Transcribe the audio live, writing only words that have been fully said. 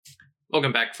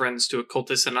Welcome back, friends, to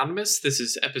Occultist Anonymous. This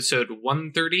is episode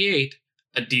 138,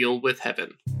 A Deal with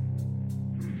Heaven.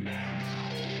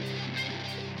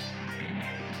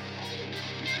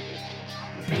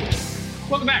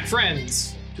 Welcome back,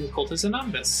 friends, to Occultist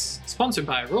Anonymous, sponsored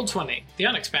by Roll20, The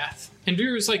Onyx Path, and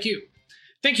viewers like you.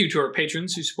 Thank you to our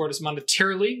patrons who support us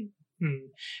monetarily, and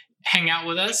hang out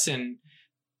with us, and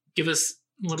give us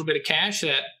a little bit of cash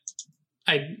that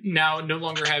I now no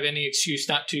longer have any excuse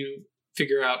not to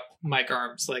figure out mic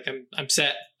arms. Like, I'm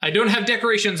set. I don't have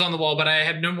decorations on the wall, but I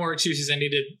have no more excuses. I need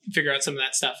to figure out some of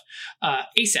that stuff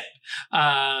ASAP.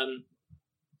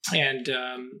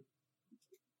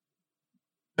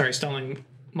 Sorry, stalling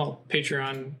while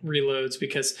Patreon reloads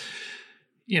because,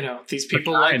 you know, these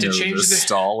people like to change their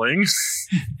stalling.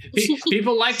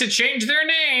 People like to change their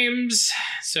names.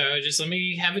 So just let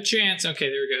me have a chance. Okay,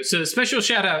 there we go. So special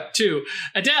shout out to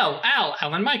Adele, Al,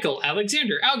 Alan Michael,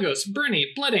 Alexander, Algos,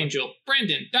 Bernie, Blood Angel,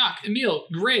 Brandon, Doc, Emil,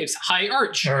 Graves, High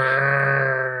Arch,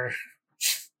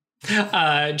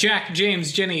 Jack,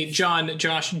 James, Jenny, John,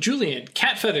 Josh, Julian,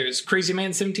 Cat Feathers, Crazy Man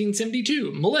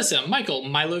 1772, Melissa, Michael,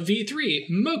 Milo V3,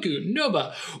 Moku,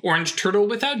 Noba, Orange Turtle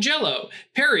Without Jello,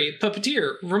 Perry,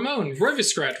 Puppeteer, Ramon,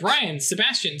 Roviskrat, Ryan,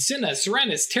 Sebastian, Cinna,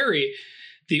 Serenus, Terry,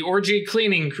 the Orgy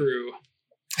Cleaning Crew,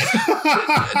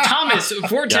 Thomas,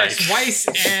 Vortex, Weiss,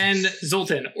 and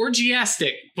Zoltan.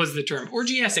 Orgiastic was the term.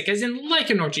 Orgiastic, as in like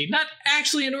an orgy, not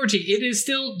actually an orgy. It is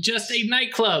still just a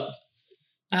nightclub.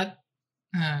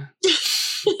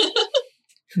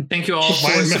 Thank you all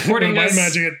for supporting us. My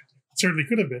magic, it certainly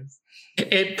could have been.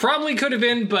 It probably could have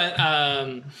been, but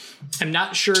I'm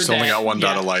not sure. It's only got one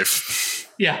dot of life.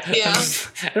 Yeah.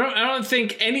 I don't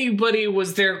think anybody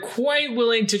was there quite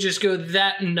willing to just go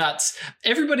that nuts.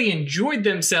 Everybody enjoyed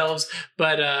themselves,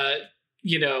 but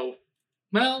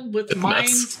well, with mine,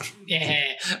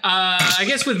 I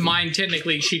guess with mine,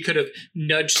 technically, she could have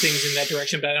nudged things in that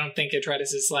direction, but I don't think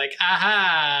Atratus is like,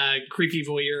 aha, creepy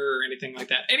voyeur or anything like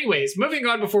that. Anyways, moving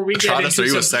on before we get into are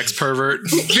you a sex pervert?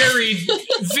 Very,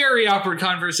 very awkward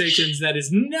conversations that is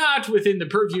not within the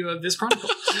purview of this chronicle.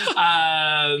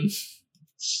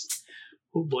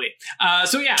 Oh boy.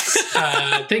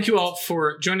 Thank you all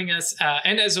for joining us.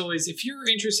 And as always, if you're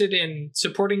interested in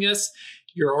supporting us,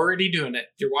 you're already doing it.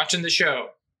 You're watching the show.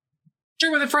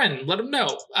 Share with a friend. Let them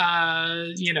know.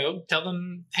 Tell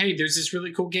them, hey, there's this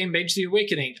really cool game, Mage the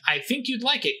Awakening. I think you'd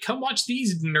like it. Come watch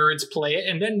these nerds play it,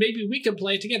 and then maybe we can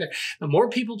play it together. The more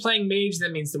people playing Mage,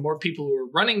 that means the more people who are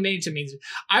running Mage. It means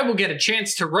I will get a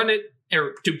chance to run it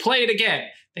or to play it again.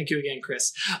 Thank you again,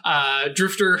 Chris.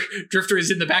 Drifter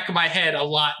is in the back of my head a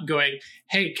lot going,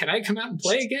 hey, can I come out and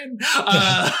play again?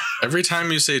 Every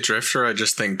time you say Drifter, I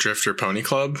just think Drifter Pony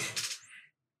Club.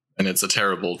 And it's a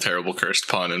terrible, terrible cursed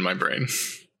pun in my brain.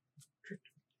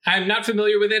 I'm not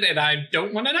familiar with it, and I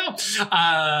don't want to know.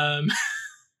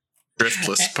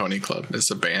 Driftless Pony Club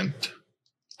is a band.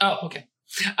 Oh, okay.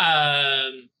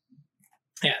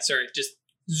 Sorry. Just...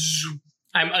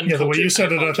 I'm uncultured. Yeah, the way you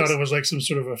said it, I thought it was like some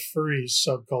sort of a furry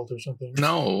subcult or something.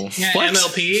 No. Yeah, what?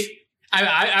 MLP.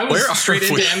 I was straight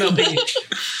into MLP.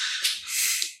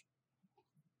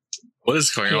 What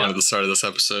is going on at the start of this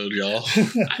episode, y'all?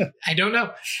 I don't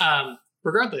know.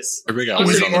 Regardless.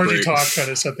 Orgy talk kind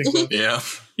of set things up. Yeah.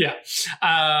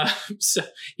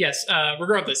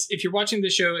 Regardless, if you're watching the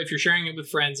show, if you're sharing it with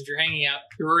friends, if you're hanging out,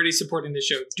 you're already supporting the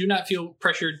show. Do not feel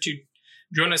pressured to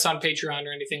join us on Patreon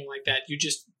or anything like that. You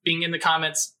just being in the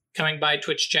comments, coming by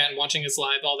Twitch chat and watching us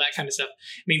live, all that kind of stuff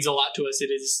means a lot to us. It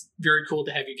is very cool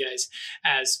to have you guys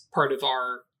as part of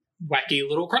our wacky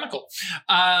little chronicle.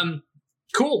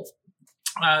 Cool.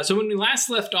 So when we last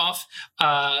left off,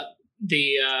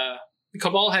 the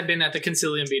Cabal had been at the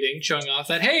Concilium meeting showing off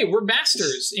that, hey, we're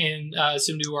masters in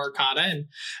some new arcana, and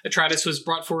Atratus was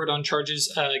brought forward on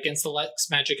charges against the Lex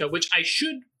Magica, which I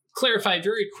should clarify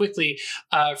very quickly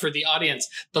for the audience.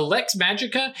 The Lex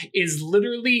Magica is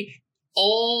literally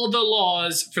all the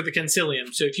laws for the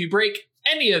Concilium. So if you break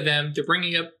any of them, they're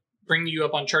bringing you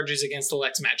up on charges against the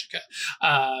Lex Magica.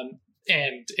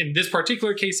 And in this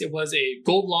particular case, it was a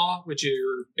gold law, which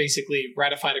are basically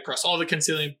ratified across all the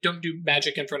Concilium. Don't do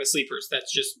magic in front of sleepers.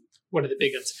 That's just one of the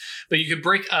big ones. But you could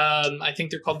break, I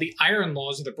think they're called the Iron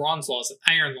Laws or the Bronze Laws, the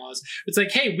Iron Laws. It's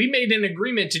like, hey, we made an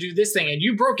agreement to do this thing and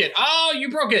you broke it. Oh,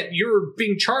 you broke it. You're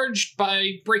being charged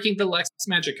by breaking the Lex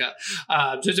Magica.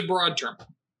 So it's a broad term.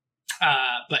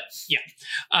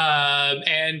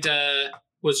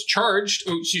 Was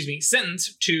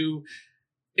sentenced to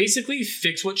basically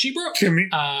fix what she broke.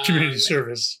 Community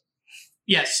service.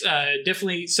 Yes,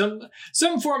 definitely some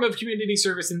form of community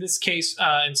service. In this case,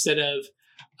 instead of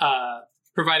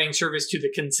providing service to the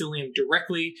Concilium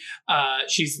directly,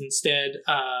 she's instead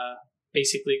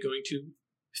basically going to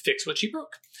fix what she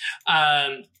broke.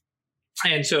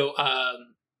 And so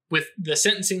with the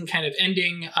sentencing kind of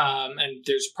ending, and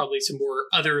there's probably some more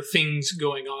other things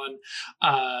going on,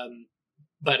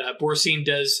 but Borsine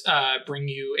does bring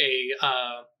you a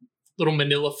little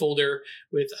manila folder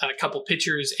with a couple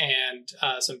pictures and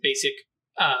some basic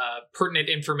pertinent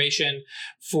information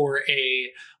for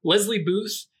a Leslie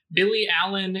Booth, Billy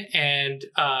Allen, and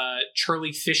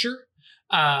Charlie Fisher.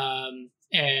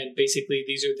 And basically,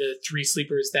 these are the 3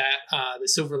 sleepers that the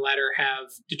Silver Ladder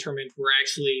have determined were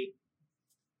actually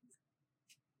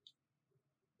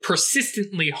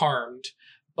persistently harmed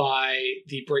by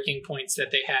the breaking points that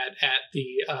they had at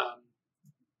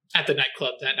the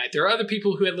nightclub that night. There are other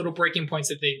people who had little breaking points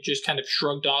that they just kind of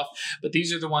shrugged off, but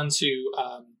these are the ones who,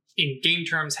 in game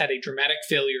terms, had a dramatic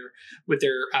failure with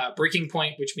their breaking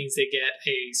point, which means they get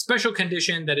a special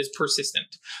condition that is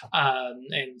persistent.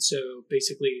 And so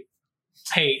basically,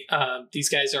 hey, these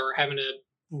guys are having a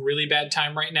really bad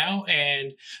time right now,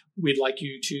 and we'd like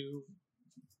you to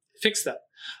fix them,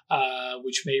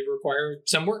 which may require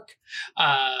some work.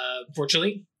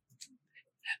 Fortunately,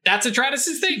 that's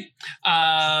Atratus's thing.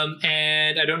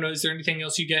 And I don't know, is there anything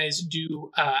else you guys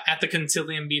do at the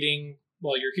Concilium meeting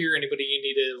while you're here? Anybody you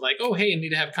need to, like, oh, hey, I need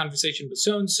to have a conversation with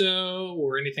so-and-so,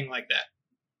 or anything like that?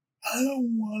 I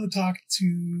don't want to talk to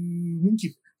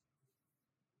Moonkeeper.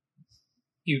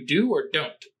 You do or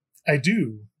don't? I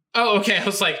do. Oh, okay. I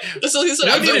was like, So he said,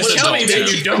 no, I you didn't don't tell want me to talk that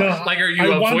to you don't. No, Like, are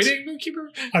you avoiding Moonkeeper?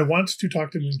 I want to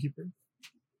talk to Moonkeeper.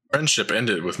 Friendship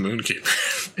ended with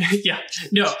Moonkeeper. Yeah.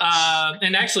 No.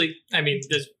 And actually, I mean,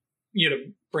 this,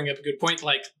 bring up a good point.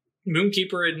 Like,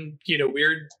 Moonkeeper and,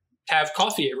 Weird have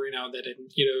coffee every now and then,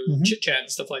 and, chit chat and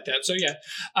stuff like that. So, yeah.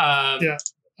 Yeah.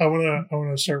 I want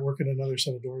to start working another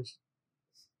set of doors.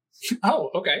 Oh,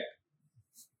 okay.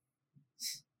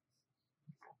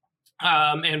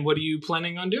 And what are you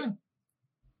planning on doing?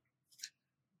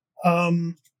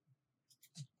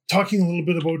 Talking a little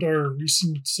bit about our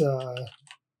recent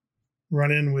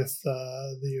run-in with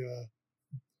the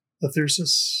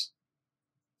Thyrsus.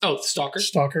 Oh, the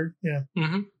Stalker, yeah.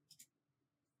 Mm-hmm.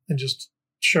 And just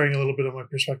sharing a little bit of my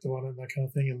perspective on it and that kind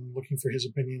of thing, and looking for his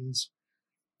opinions.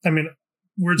 I mean,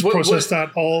 words process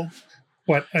that all,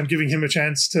 but I'm giving him a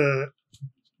chance to,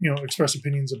 express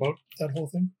opinions about that whole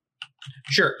thing.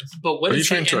 Sure, but what are you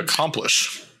trying to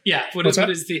accomplish? Yeah, what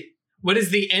is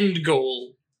the end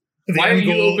goal? Why are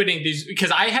you opening these? Because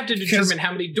I have to determine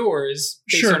how many doors.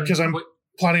 Sure, because I'm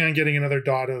planning on getting another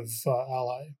dot of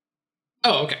ally.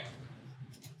 Oh, okay.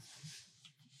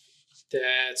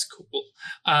 That's cool.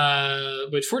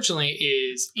 Which fortunately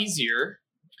is easier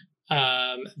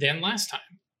than last time.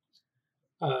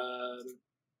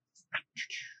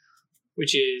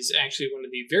 Which is actually one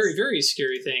of the very, very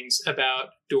scary things about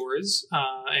doors,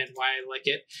 and why I like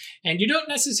it. And you don't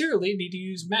necessarily need to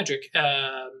use magic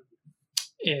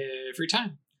every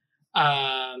time.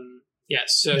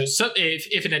 So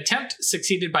if an attempt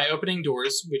succeeded by opening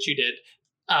doors, which you did,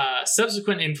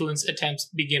 subsequent influence attempts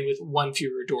begin with one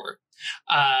fewer door.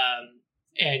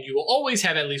 And you will always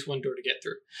have at least one door to get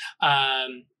through.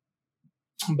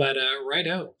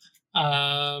 Righto.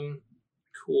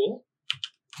 Cool.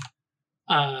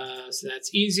 So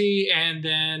that's easy. And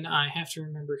then I have to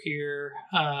remember here,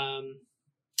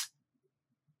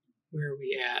 where are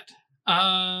we at?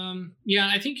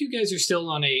 I think you guys are still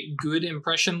on a good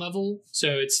impression level.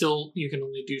 So it's still, you can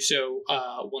only do so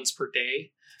once per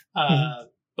day.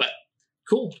 But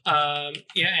cool. And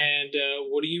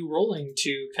what are you rolling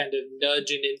to kind of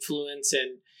nudge and influence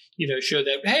and, show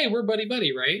that, hey, we're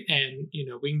buddy-buddy, right? And,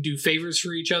 we can do favors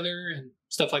for each other and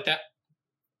stuff like that.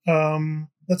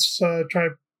 Let's try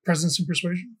presence and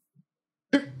persuasion.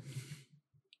 I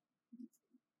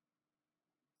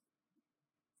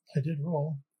did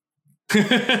roll.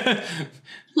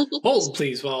 Hold,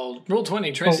 please, while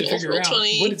Roll20 tries to figure out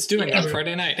what it's doing on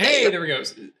Friday night. Hey, there we go.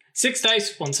 6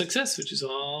 dice, 1 success, which is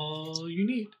all you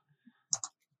need.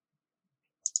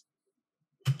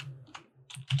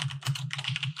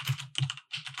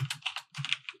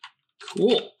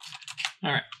 Cool.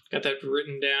 All right, got that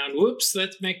written down. Whoops,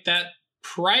 let's make that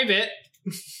private.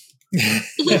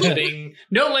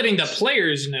 No letting the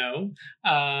players know.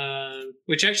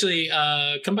 Which actually,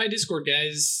 come by Discord,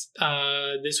 guys.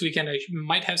 This weekend I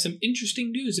might have some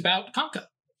interesting news about Conca.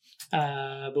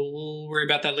 But we'll worry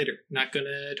about that later. Not going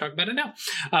to talk about it now.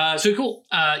 So cool.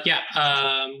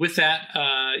 With that,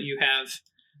 you have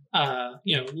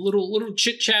little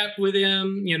chit chat with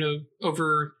him,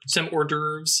 over some hors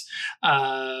d'oeuvres,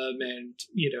 and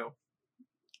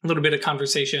a little bit of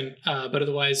conversation. But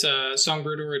otherwise,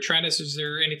 Songbird or Atratus, is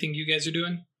there anything you guys are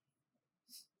doing?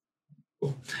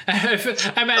 Cool. I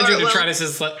imagine Detritus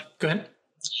is like, go ahead.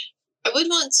 I would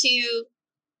want to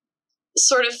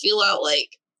sort of feel out,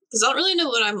 like, because I don't really know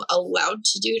what I'm allowed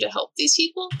to do to help these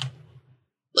people.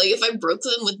 Like, if I broke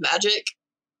them with magic,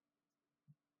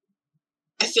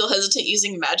 I feel hesitant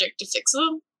using magic to fix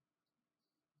them.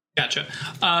 Gotcha.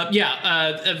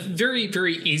 A very,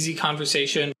 very easy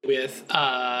conversation with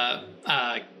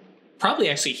probably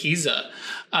actually Hiza.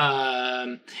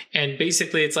 And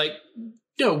basically it's like,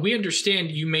 no, we understand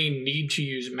you may need to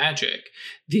use magic.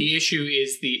 The issue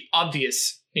is the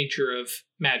obvious nature of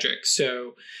magic.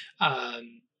 So,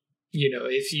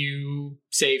 if you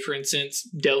say, for instance,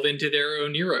 delve into their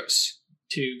own Euros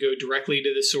to go directly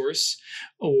to the source,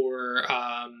 or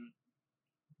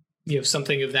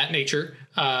something of that nature,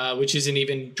 which isn't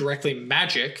even directly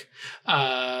magic,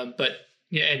 but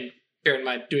yeah, and bear in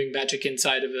mind, doing magic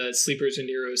inside of Sleepers and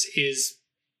Euros is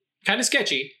kind of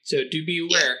sketchy, so do be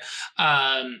aware.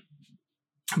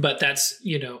 But that's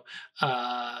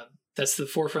that's the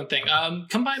forefront thing.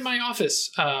 Come by my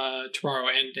office tomorrow,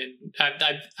 and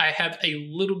I have a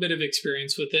little bit of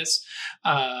experience with this,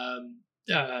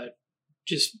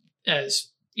 just as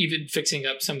even fixing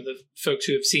up some of the folks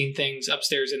who have seen things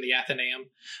upstairs in the Athenaeum,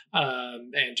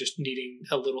 and just needing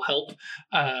a little help.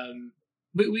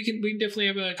 But we can definitely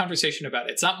have a conversation about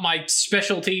it. It's not my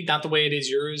specialty, not the way it is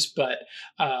yours, but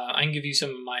I can give you some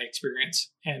of my experience.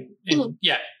 And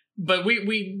yeah, but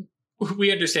we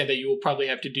understand that you will probably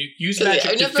have to use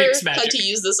magic to fix magic. I've never had to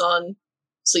use this on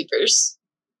Sleepers.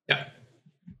 Yeah.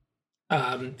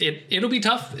 It'll be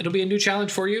tough. It'll be a new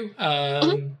challenge for you.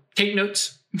 Take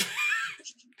notes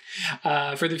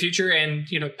for the future, and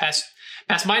pass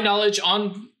my knowledge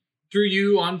on through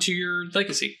you onto your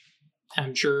legacy.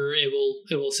 I'm sure it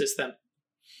will assist them.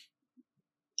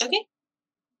 Okay.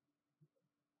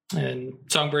 And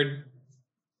Songbird,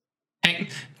 standing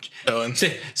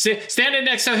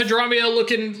next to Hadramia,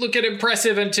 looking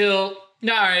impressive until.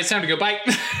 No, all right, it's time to go. Bye.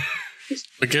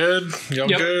 We good? Y'all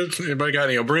good? Anybody got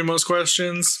any Obrimos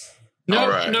questions? No. All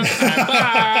right. No.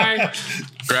 Bye.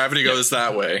 Gravity goes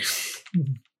that way.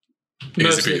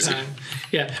 Most Easy of the time.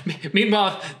 Yeah.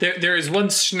 Meanwhile, there is one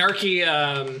snarky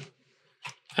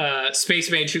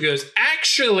space mage who goes,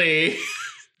 actually.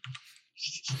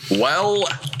 Well,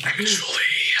 actually.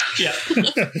 Yeah.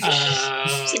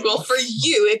 Well, for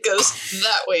you, it goes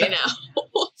that way now.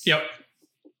 Yep.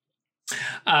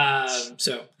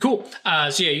 So cool.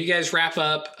 So yeah, you guys wrap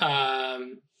up.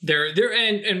 There,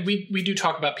 and we do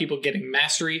talk about people getting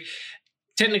mastery.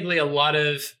 Technically, a lot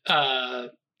of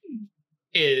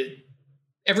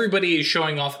everybody is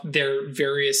showing off their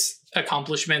various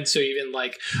accomplishments. So even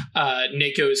like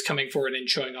Nako is coming forward and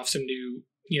showing off some new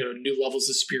levels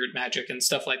of spirit magic and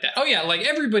stuff like that. Oh yeah, like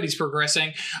everybody's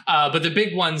progressing. But the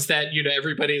big ones that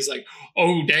everybody is like,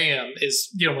 oh damn, is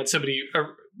when somebody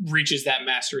reaches that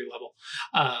mastery level.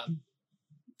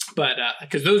 But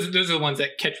because those are the ones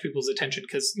that catch people's attention,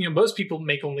 because most people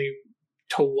make only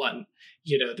to one.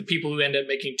 The people who end up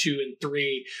making 2 and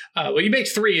 3, you make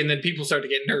 3 and then people start to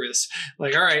get nervous.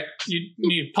 Like, all right, you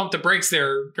need to pump the brakes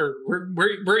there, or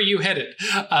where are you headed?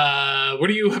 What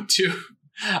are you up to?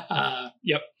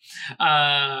 Yep.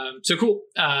 So cool.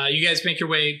 You guys make your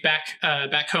way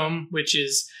back home, which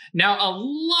is now a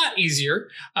lot easier.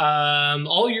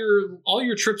 All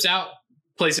your trips out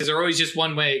places are always just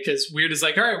one way, because Weird is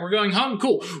like, all right, we're going home.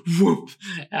 Cool. Whoop.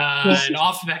 And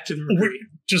off back to the Rookery.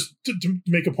 Just to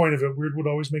make a point of it, Weird would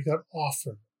always make that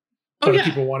offer. But if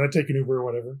people want to take an Uber or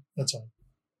whatever, that's all.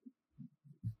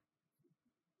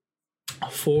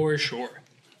 For sure.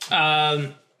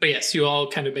 But yes, you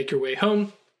all kind of make your way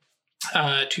home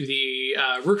to the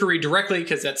Rookery directly,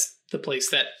 because that's the place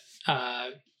that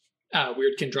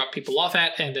Weird can drop people off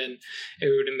at, and then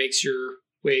everyone makes your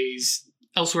ways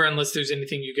elsewhere, unless there's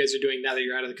anything you guys are doing now that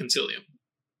you're out of the Concilium.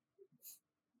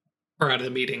 Or out of the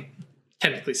meeting.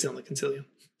 Technically still in the Concilium.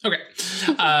 Okay.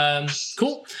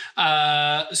 Cool.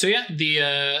 So yeah,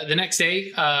 the next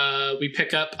day, we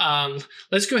pick up,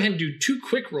 let's go ahead and do 2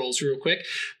 quick rolls real quick.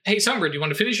 Hey, Songbird, do you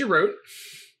want to finish your road?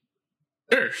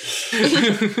 Sure.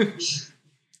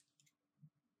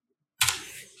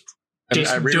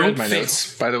 I reread my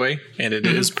notes, by the way, and it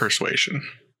is persuasion.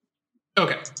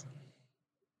 Okay.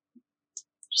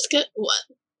 Just get 1.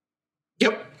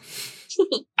 Yep.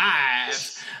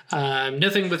 5.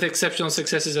 Nothing with exceptional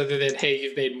successes other than, hey,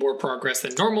 you've made more progress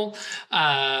than normal.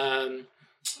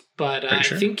 But I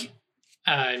think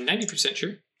 90%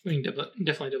 sure. We can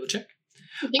definitely double check.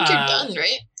 I think you're done,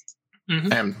 right?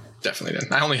 Mm-hmm. I am definitely done.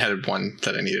 I only had 1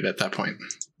 that I needed at that point.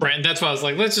 Right, and that's why I was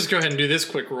like, let's just go ahead and do this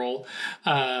quick roll.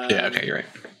 Yeah, okay, you're right.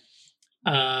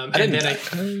 And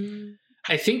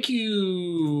I think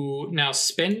you now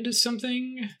spend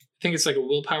something. I think it's like a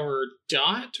willpower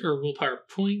dot or willpower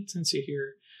point. Let's see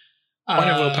here. Point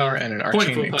of willpower and an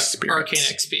arcane experience. Arcane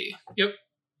XP. Yep.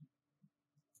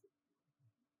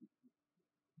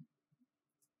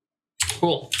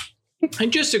 Cool.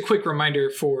 And just a quick reminder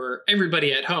for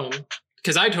everybody at home,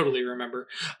 because I totally remember,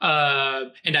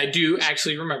 and I do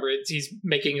actually remember it. He's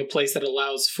making a place that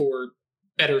allows for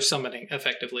better summoning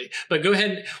effectively. But go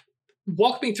ahead and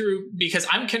walk me through, because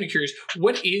I'm kind of curious,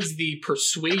 what is the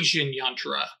persuasion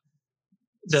yantra?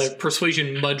 The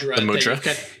persuasion mudra. The mudra?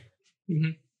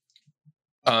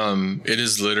 It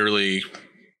is literally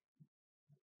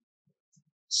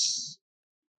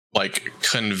like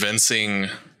convincing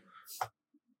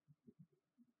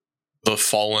the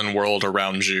fallen world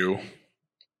around you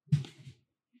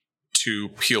to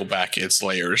peel back its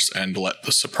layers and let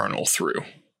the supernal through.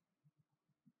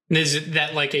 Is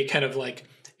that like a kind of like,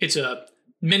 it's a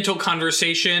mental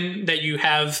conversation that you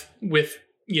have with,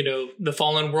 you know, the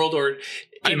fallen world, or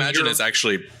I imagine it's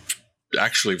actually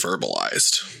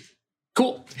verbalized.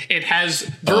 Cool. It has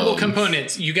verbal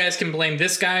components. You guys can blame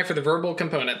this guy for the verbal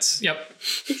components. Yep.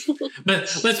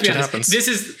 But let's be honest.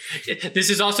 This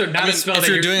is also not a spell. If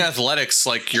you're doing athletics,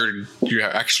 like you're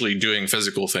actually doing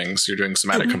physical things. You're doing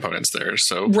somatic components there.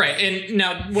 So right. And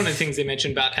now one of the things they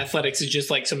mentioned about athletics is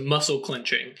just like some muscle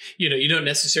clenching. You know, you don't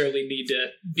necessarily need to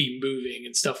be moving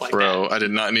and stuff like that. Bro, I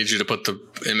did not need you to put the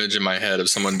image in my head of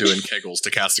someone doing kegels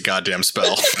to cast a goddamn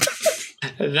spell.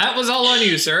 That was all on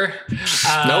you, sir.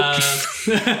 Nope.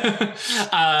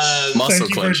 Muscle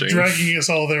thank clenching. You for dragging us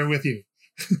all there with you.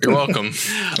 You're welcome.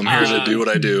 I'm here to do what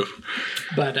I do.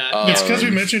 But it's because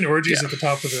we mentioned orgies at the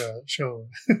top of the show.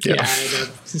 Yeah,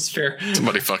 it's fair.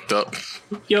 Somebody fucked up.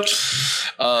 Yep.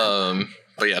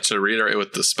 But yeah, to reiterate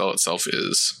what the spell itself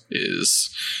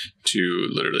is to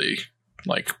literally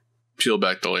like peel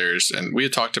back the layers. And we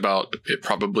had talked about it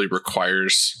probably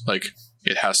requires, like,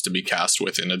 it has to be cast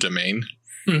within a domain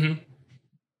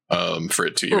for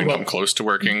it to even come close to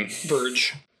working.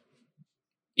 Verge.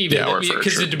 Even or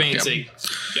because the domain's yep.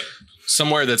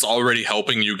 Somewhere that's already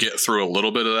helping you get through a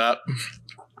little bit of that.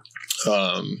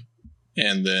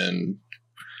 And then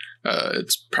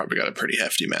it's probably got a pretty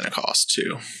hefty mana cost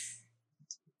too.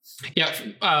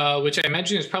 Yeah, which I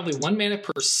imagine is probably 1 mana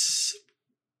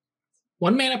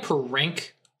per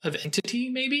rank of entity,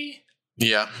 maybe?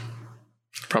 Yeah.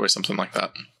 Probably something like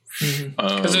that.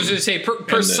 Because I was going to say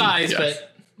per size,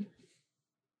 but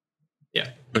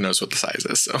yeah. Who knows what the size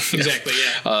is? So exactly,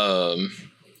 yeah.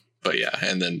 But yeah,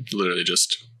 and then literally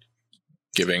just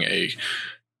giving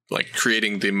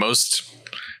creating the most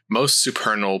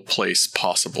supernal place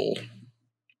possible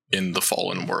in the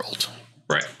fallen world.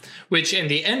 Right. Which, and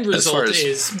the end result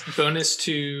is bonus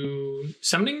to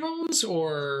summoning rolls,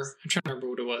 or I'm trying to remember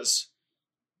what it was.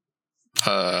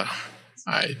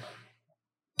 I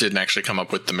didn't actually come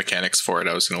up with the mechanics for it.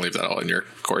 I was going to leave that all in your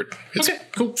court. Okay,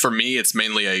 cool. For me, it's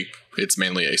mainly a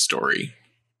story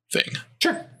thing.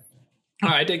 Sure. Oh,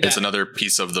 I dig that. It's another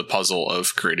piece of the puzzle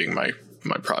of creating my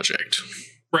project.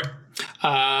 Right.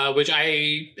 Which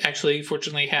I actually,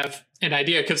 fortunately, have an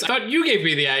idea, because I thought you gave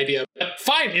me the idea. But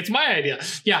fine, it's my idea.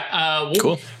 Yeah.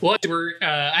 Cool. Well, we're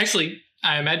actually,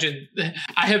 I imagine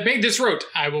I have made this rote.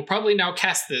 I will probably now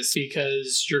cast this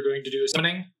because you're going to do a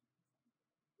summoning.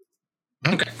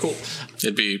 Okay, cool.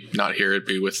 It'd be not here. It'd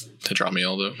be with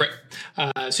Hadramiel, though.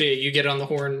 Right. So yeah, you get on the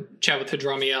horn, chat with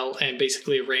Hadramiel, and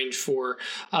basically arrange for,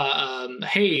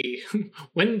 hey,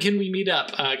 when can we meet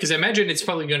up? Because I imagine it's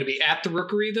probably going to be at the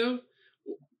Rookery, though.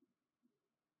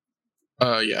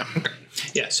 Yeah. Okay.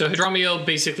 Yeah, so Hadramiel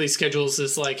basically schedules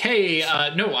this like, hey,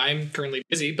 no, I'm currently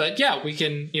busy, but yeah, we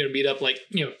can, meet up like,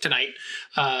 tonight,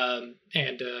 and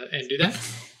do that.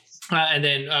 And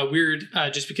then weird,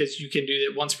 just because you can do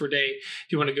it once per day, if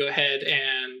you want to go ahead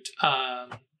and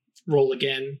roll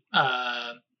again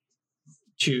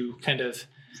to kind of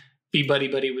be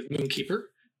buddy-buddy with Moonkeeper.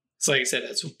 So like I said,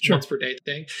 that's once per day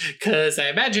thing. Because I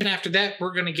imagine after that,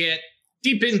 we're going to get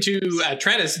deep into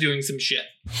Travis doing some shit.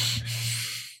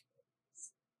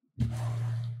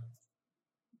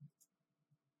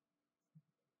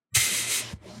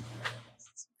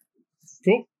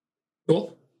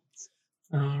 Cool.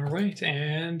 All right,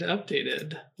 and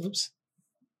updated. Whoops.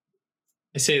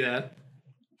 I say that.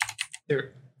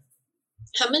 There.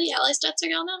 How many ally stats are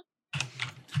y'all now?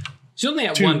 She's only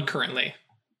at 1 currently.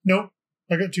 Nope.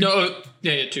 I got 2. No,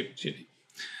 yeah, 2. Excuse me.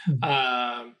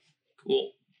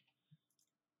 Cool.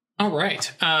 All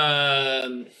right.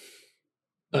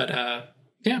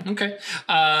 Yeah, okay.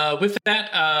 With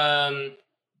that,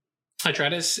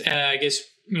 Atratus, I guess,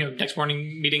 next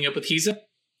morning meeting up with Hiza.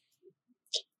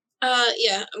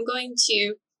 Yeah, I'm going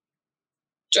to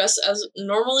dress as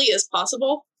normally as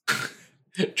possible.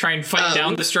 Try and fight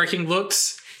down the striking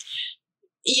looks.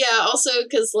 Yeah, also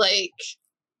because, like,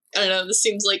 I don't know, this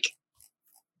seems like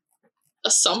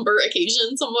a somber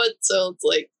occasion somewhat, so it's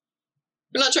like,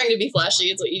 we're not trying to be flashy,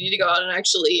 it's like you need to go out and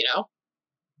actually, you know,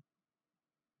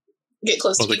 get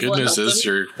close to people. Well, the good news is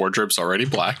your wardrobe's already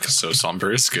black, so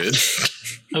somber is good.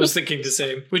 I was thinking the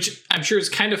same, which I'm sure is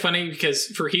kind of funny because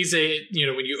for Hise, you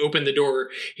know, when you open the door,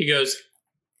 he goes,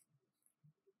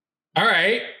 all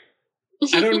right,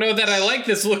 I don't know that I like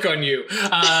this look on you.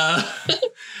 But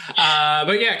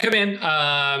yeah, come in.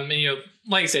 And, you know,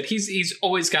 like I said, he's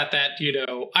always got that, you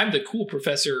know, I'm the cool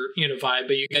professor, you know, vibe,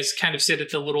 but you guys kind of sit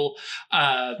at the little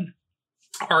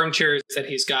armchairs that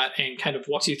he's got and kind of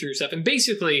walks you through stuff. And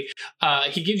basically,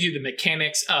 he gives you the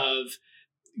mechanics of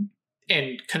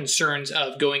and concerns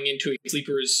of going into a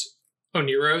sleeper's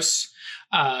Oniros.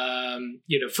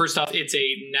 You know, first off, it's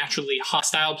a naturally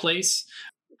hostile place.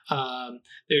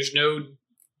 There's no,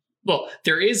 well,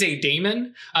 there is a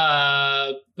daemon,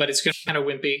 but it's going to be kind of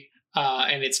wimpy,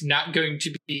 and it's not going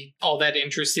to be all that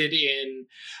interested in,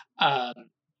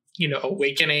 you know,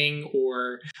 awakening,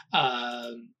 or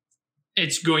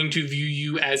it's going to view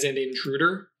you as an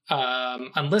intruder,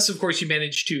 unless, of course, you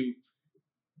manage to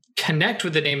connect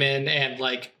with the daemon and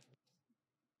like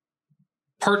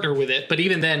partner with it. But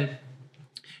even then,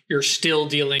 you're still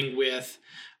dealing with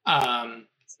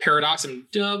paradox. I'm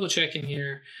double checking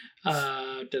here.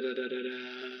 Not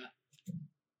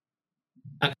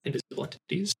invisible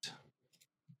entities.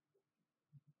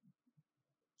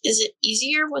 Is it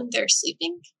easier when they're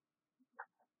sleeping?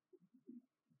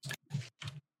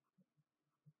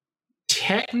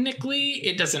 Technically,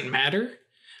 it doesn't matter.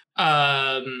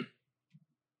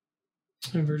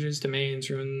 Converges,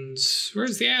 domains, runes.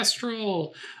 Where's the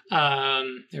astral?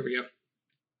 There we go.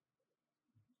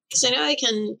 Because I know I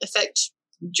can affect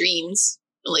dreams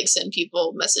and like send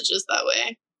people messages that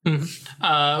way.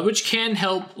 Mm-hmm. Which can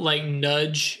help like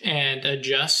nudge and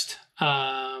adjust.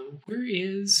 Where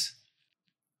is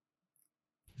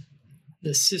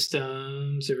the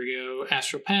systems? There we go.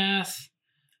 Astral path.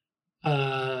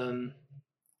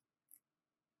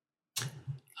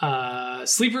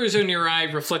 Sleepers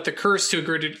Onirai reflect the curse to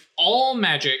agree to all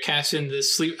magic cast in the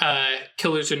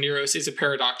Killers Oniros is a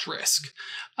paradox risk.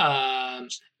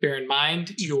 Bear in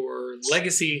mind, your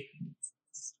legacy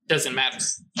doesn't matter.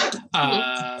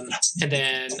 And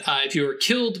then if you are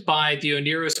killed by the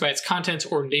Oniros by its contents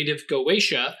or native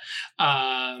Goetia,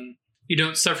 you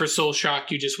don't suffer soul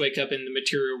shock. You just wake up in the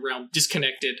material realm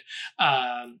disconnected,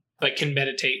 but can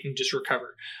meditate and just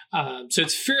recover. So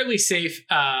it's fairly safe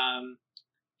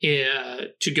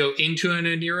to go into an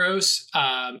Oniros.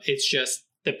 It's just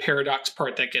the paradox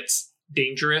part that gets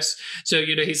dangerous. So,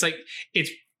 you know, he's like,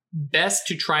 it's best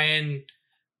to try and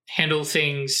handle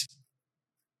things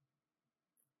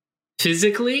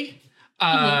physically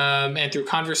and through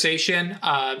conversation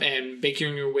and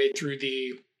making your way through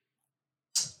the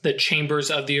chambers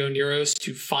of the Oniros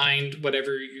to find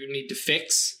whatever you need to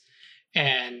fix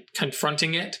and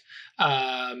confronting it.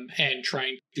 And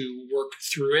trying to work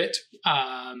through it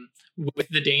with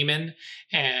the daemon,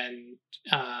 and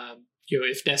you know,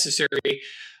 if necessary,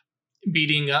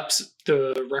 beating up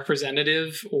the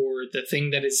representative or the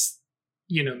thing that is,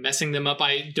 you know, messing them up.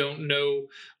 I don't know,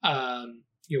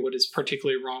 you know, what is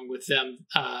particularly wrong with them.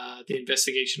 The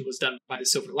investigation was done by the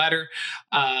Silver Ladder.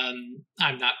 I'm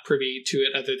not privy to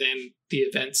it other than the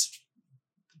events.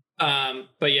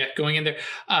 But yeah, going in there.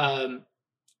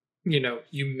 You know,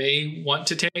 you may want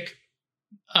to take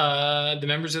the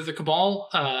members of the Cabal,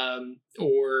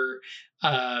 or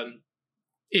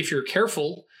if you're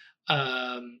careful,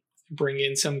 bring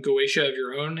in some Goetia of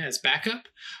your own as backup.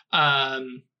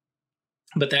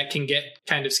 But that can get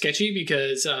kind of sketchy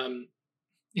because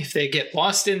if they get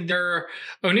lost in their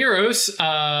Oniros,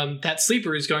 that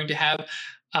sleeper is going to have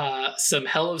some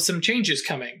hell of some changes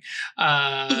coming.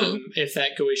 If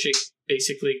that Goetia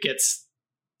basically gets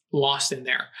lost in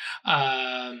there.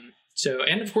 So,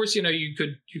 and of course, you know, you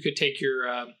could take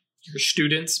your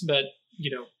students, but, you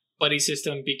know, buddy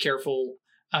system, be careful,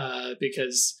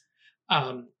 because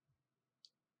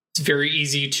it's very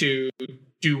easy to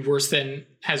do worse than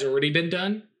has already been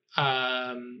done.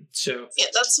 So yeah,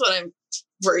 that's what I'm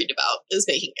worried about, is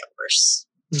making it worse.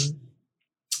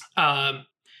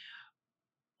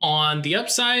 On the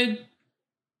upside,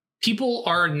 people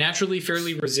are naturally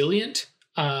fairly resilient.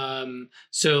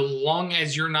 So long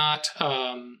as you're not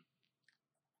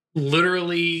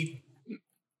literally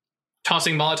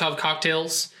tossing Molotov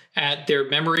cocktails at their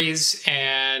memories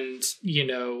and, you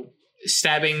know,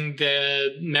 stabbing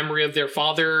the memory of their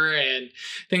father and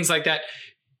things like that,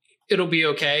 it'll be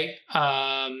okay.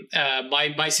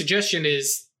 My suggestion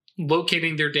is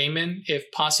locating their daemon if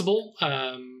possible.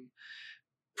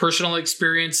 Personal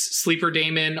experience, sleeper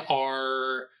daemon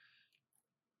are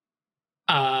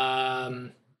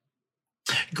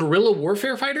guerrilla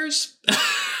warfare fighters.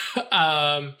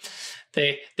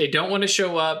 They don't want to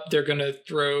show up. They're going to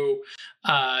throw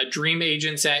dream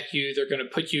agents at you. They're going to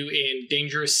put you in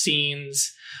dangerous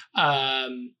scenes.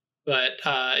 But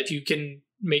if you can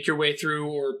make your way through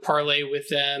or parlay with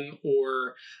them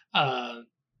or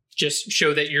just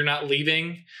show that you're not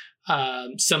leaving,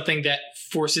 something that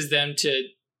forces them to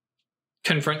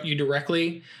confront you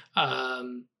directly.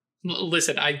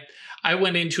 Listen, I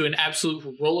went into an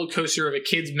absolute roller coaster of a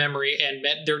kid's memory and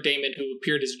met their daemon who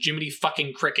appeared as Jiminy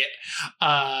fucking Cricket.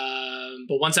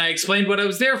 But once I explained what I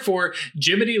was there for,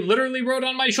 Jiminy literally rode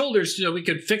on my shoulders so we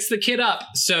could fix the kid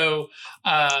up. So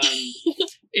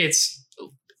it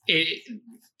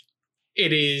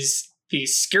is the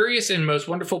scariest and most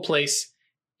wonderful place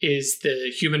is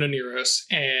the human Oneros.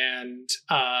 And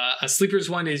a sleeper's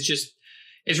one is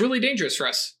really dangerous for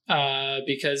us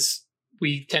because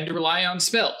we tend to rely on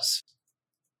spells.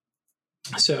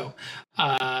 So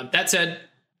that said,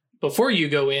 before you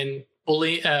go in,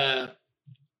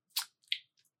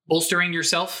 bolstering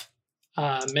yourself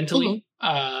mentally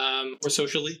or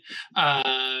socially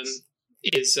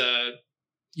is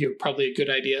probably a good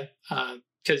idea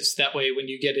because that way when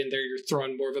you get in there, you're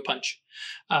throwing more of a punch.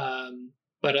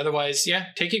 But otherwise, yeah,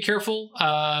 take it careful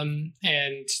and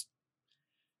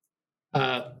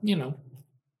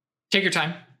take your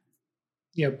time.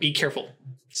 Be careful.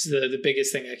 It's the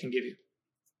biggest thing I can give you.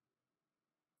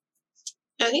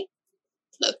 Okay.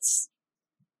 That's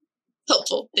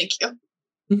helpful. Thank you.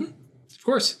 Mm-hmm. Of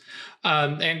course.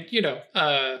 And,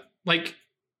 like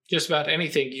just about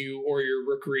anything you or your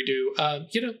rookery do,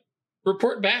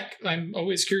 report back. I'm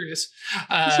always curious.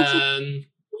 Do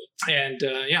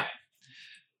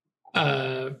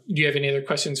you have any other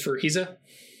questions for Hiza?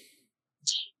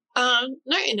 Not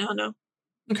right now, no.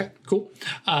 Okay, cool.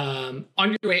 On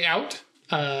your way out,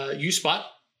 you spot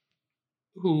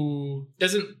who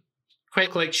doesn't quite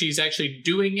look like she's actually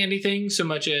doing anything so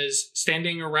much as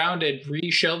standing around and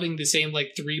reshelving the same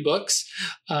 3 books.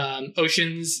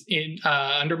 Oceans in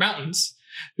Under Mountains,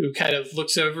 who kind of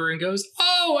looks over and goes,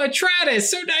 "Oh, Atratus,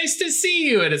 so nice to see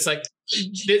you." And it's like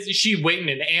she waiting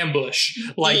in ambush.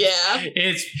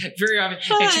 It's very obvious.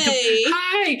 Hi. And she goes,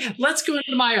 "Hi, let's go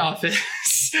into my office."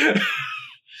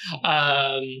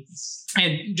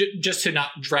 And just to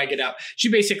not drag it out, she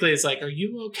basically is like, "Are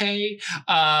you okay?"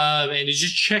 And is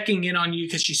just checking in on you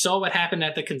because she saw what happened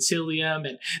at the Concilium,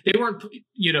 and they weren't,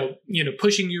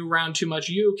 pushing you around too much.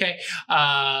 Are you okay?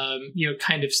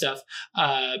 Kind of stuff.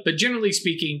 But generally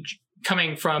speaking,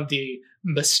 coming from the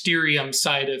Mysterium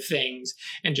side of things,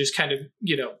 and just kind of,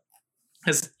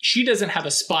 because she doesn't have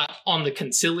a spot on the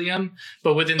Concilium,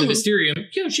 but within the Mysterium,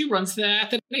 she runs the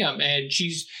Athenaeum, and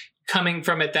she's coming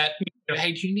from it that,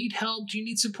 hey, do you need help? Do you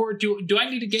need support? Do I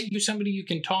need to get you somebody you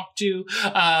can talk to?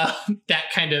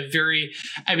 That kind of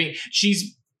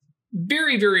she's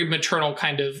very, very maternal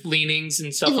kind of leanings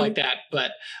and stuff like that.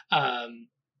 But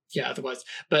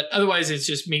otherwise it's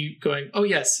just me going, oh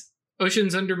yes,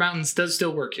 Oceans Under Mountains does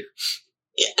still work here.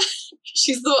 Yeah,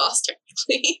 she's the boss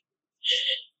technically.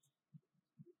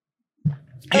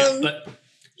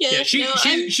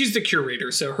 She's the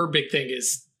curator, so her big thing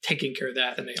is taking care of the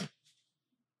Athenaeum.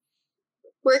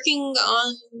 Working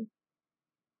on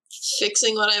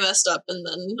fixing what I messed up, and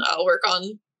then I'll work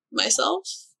on myself,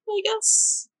 I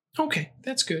guess. Okay,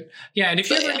 that's good. Yeah, and if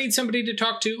you ever need somebody to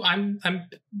talk to, I'm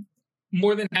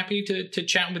more than happy to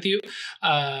chat with you.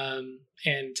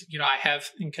 And I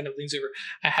have, and kind of leans over,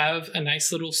 I have a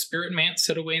nice little spirit manse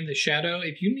set away in the shadow.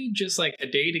 If you need just a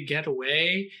day to get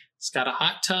away, it's got a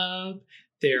hot tub.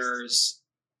 There's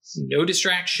no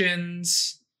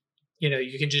distractions.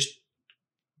 You can just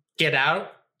get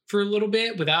out for a little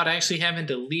bit without actually having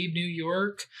to leave New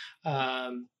York.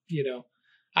 I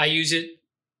use it,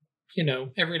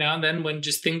 every now and then when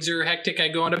just things are hectic. I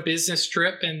go on a business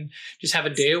trip and just have a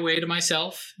day away to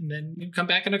myself, and then come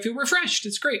back and I feel refreshed.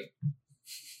 It's great.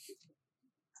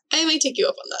 I might take you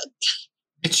up on that.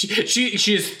 And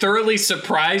she is thoroughly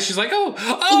surprised. She's like,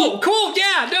 oh, cool.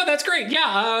 Yeah, no, that's great.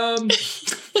 Yeah.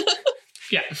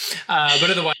 Yeah. But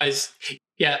otherwise,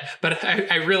 yeah. But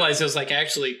I realized I was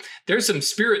actually, there's some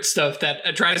spirit stuff that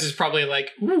Atratus is probably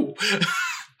ooh,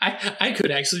 I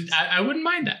could actually, I wouldn't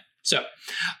mind that. So,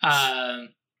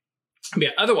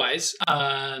 otherwise,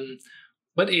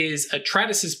 what is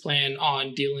Atratus's plan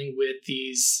on dealing with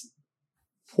these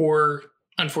poor,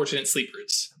 unfortunate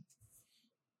sleepers?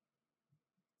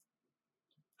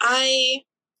 I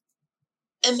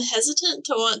am hesitant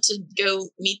to want to go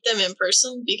meet them in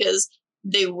person because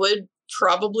they would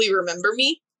probably remember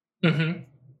me. Mm-hmm.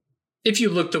 If you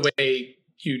look the way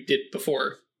you did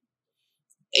before.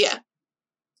 Yeah.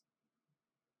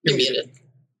 You're muted.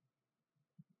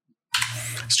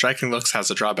 Striking looks has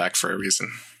a drawback for a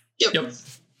reason. Yep.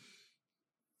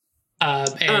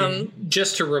 And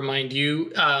just to remind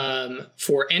you,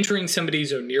 for entering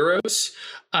somebody's Oneros,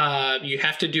 you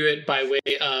have to do it by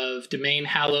way of Domain,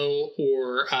 Hallow,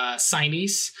 or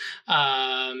Signes.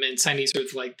 And Signes are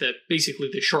like basically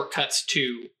the shortcuts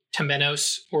to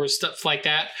Temenos or stuff like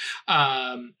that.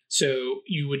 So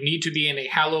you would need to be in a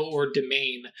Hallow or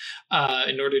Domain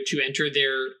in order to enter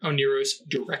their Oneros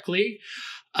directly.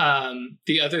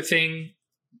 The other thing,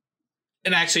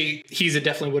 and actually Hiza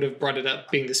definitely would have brought it up,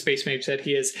 being the space mage that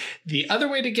he is, the other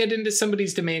way to get into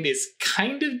somebody's domain is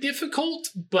kind of difficult,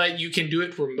 but you can do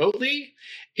it remotely,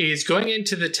 is going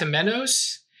into the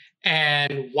Temenos,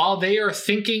 and while they are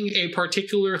thinking a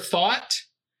particular thought,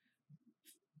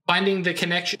 finding the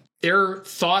connection, their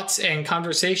thoughts and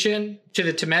conversation to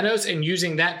the Temenos, and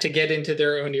using that to get into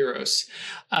their Oneros.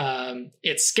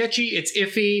 It's sketchy, it's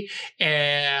iffy,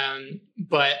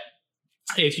 but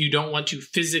if you don't want to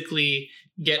physically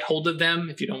get hold of them,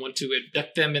 if you don't want to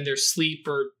abduct them in their sleep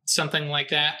or something like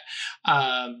that,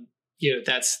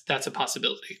 that's a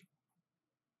possibility.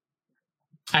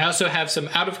 I also have some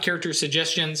out-of-character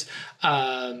suggestions,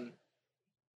 but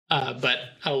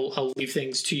I'll leave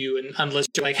things to you, and unless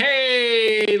you're like,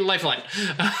 "Hey, Lifeline,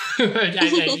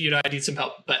 I need some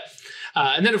help." But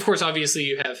and then, of course, obviously,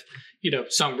 you have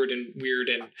Songbird and Weird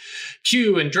and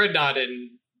Q and Dreadnought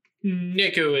and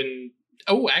Nico and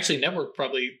actually Network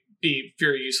probably be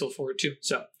very useful for it too.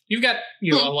 So you've got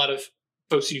a lot of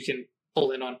folks you can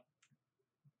pull in on.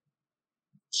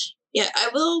 Yeah, I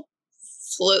will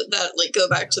float that, go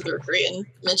back to the recruit and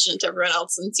mention it to everyone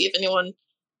else and see if anyone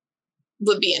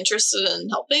would be interested in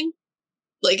helping.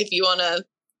 If you want to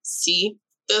see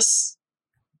this,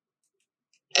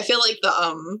 I feel like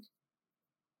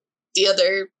the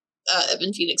other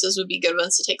Ebon Phoenixes would be good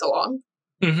ones to take along.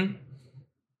 Mm-hmm.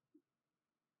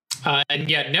 And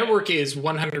yeah, Network is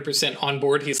 100% on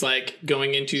board. He's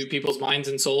going into people's minds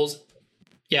and souls.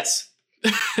 Yes,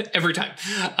 every time.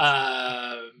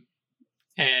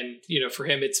 And for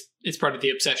him, it's part of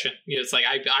the obsession. It's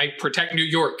I protect New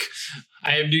York.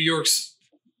 I am New York's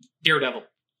Daredevil,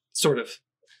 sort of.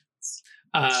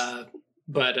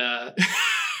 But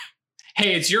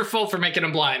hey, it's your fault for making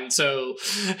him blind. So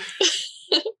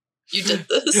you did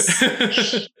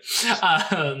this.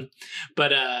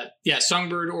 But yeah,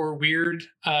 Songbird or Weird,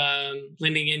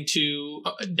 leaning into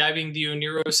diving the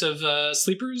Oneros of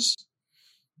sleepers.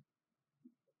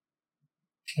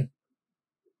 If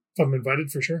I'm invited,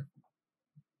 for sure.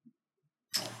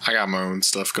 I got my own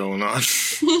stuff going on.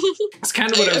 It's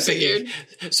kind of what I was thinking.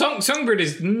 Songbird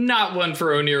is not one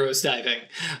for Oneros diving.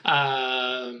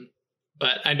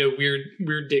 But I know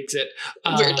Weird digs it.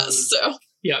 Weird does, so.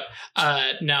 Yep.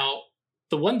 Now,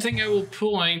 the one thing I will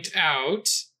point out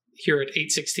here at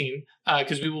 8:16,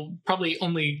 because we will probably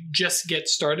only just get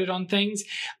started on things,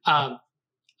 I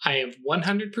have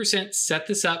 100% set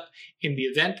this up in the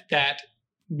event that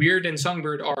Weird and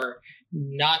Songbird are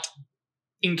not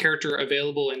in character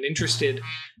available and interested.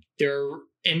 They're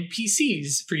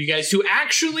NPCs for you guys to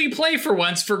actually play for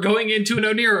once for going into an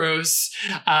Oneros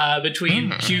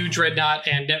between Q, Dreadnought,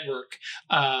 and Network.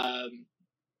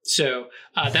 So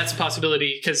that's a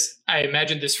possibility, because I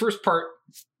imagine this first part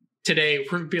today,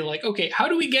 we're going to be like, okay, how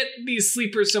do we get these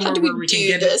sleepers somewhere where we can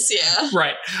get this? Yeah.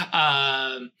 Right.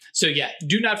 So yeah,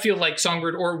 do not feel like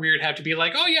Songbird or Weird have to be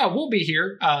like, oh yeah, we'll be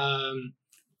here.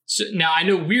 So now I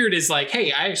know Weird is like,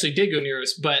 hey, I actually did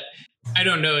Oneros, but I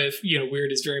don't know if,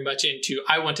 Weird is very much into,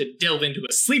 I want to delve into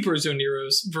a sleeper's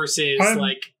Oneros versus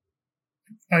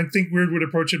I think Weird would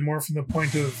approach it more from the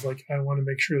point of I want to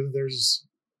make sure that there's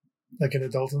an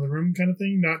adult in the room kind of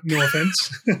thing. No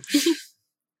offense.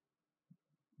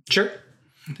 Sure.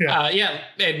 Yeah. Yeah.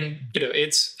 And,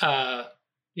 it's,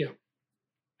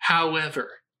 however,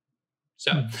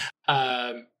 so,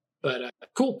 but,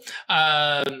 cool.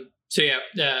 So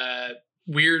yeah,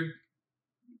 Weird,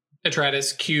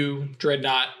 Atratus, Q,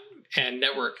 Dreadnought, and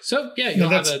Network. So yeah,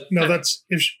 that's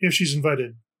if she's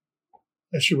invited.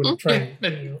 She wouldn't try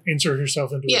and insert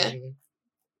herself into it or anything.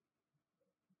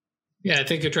 Yeah, I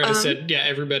think Atratus said, yeah,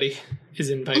 everybody is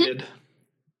invited.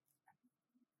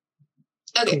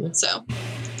 Okay, cool. So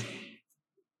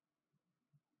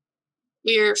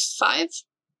we're 5.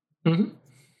 Mm-hmm.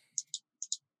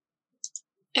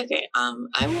 Okay,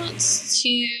 I want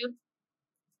to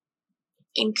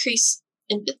increase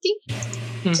empathy,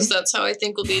 because that's how I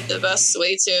think will be the best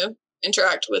way to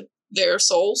interact with their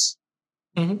souls.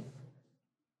 Mm-hmm.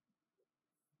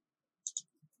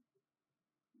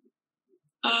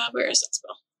 Where is that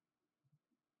spell?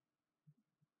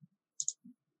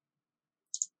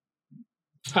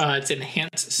 It's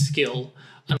enhanced skill.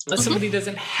 Unless somebody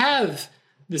doesn't have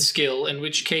the skill, in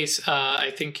which case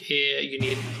I think you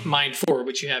need Mind 4,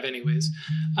 which you have anyways,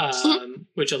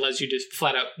 which allows you to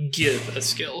flat out give a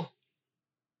skill.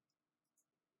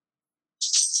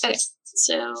 Okay,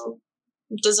 so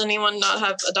does anyone not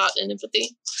have a dot in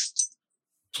empathy?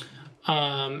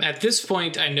 At this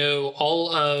point, I know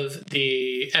all of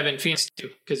the Evan Phoenix do,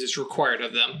 because it's required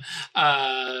of them.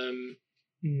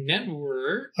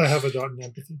 Network. I have a dot in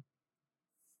empathy.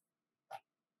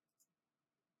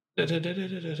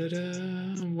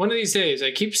 One of these days,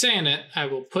 I keep saying it, I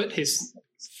will put his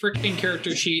freaking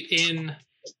character sheet in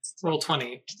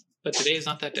Roll20, but today is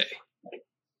not that day.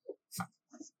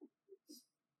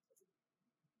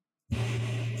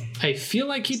 I feel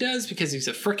like he does because he's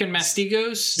a freaking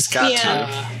Mastigos. He's got Yeah.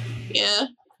 to. Yeah.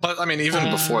 But I mean,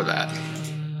 even before that,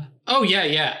 Oh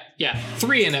yeah.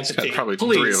 3 in he's empathy. got probably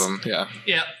Please. 3 of them. Yeah.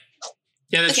 Yeah,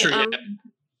 that's Okay, true. I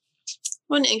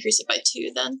want to increase it by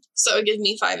 2 then. So it would give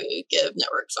me 5, it would give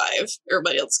Network 5.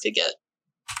 Everybody else could get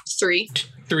 3.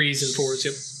 3s and 4s.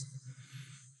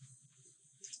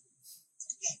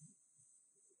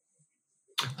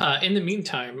 Yep. In the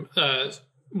meantime,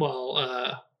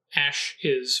 while Ash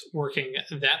is working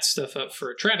that stuff up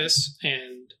for Atratus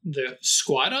and the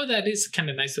squad. Oh, that is kind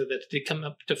of nice though that it did come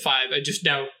up to 5. I just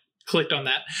now clicked on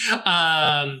that.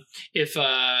 If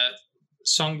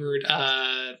Songbird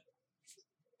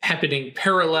happening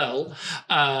parallel,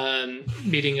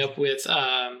 meeting up with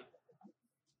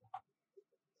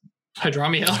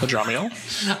Hadramiel.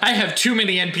 I have too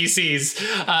many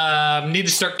NPCs. Need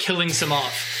to start killing some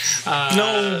off.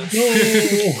 No.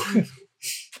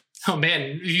 Oh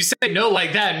man, you say no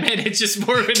like that, man. It's just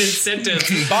more of an incentive.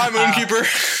 Bye, Moonkeeper.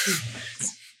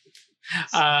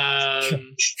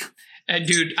 And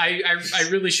dude, I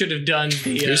really should have done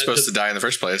the. You're supposed to die in the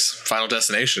first place. Final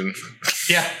Destination.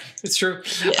 Yeah, it's true.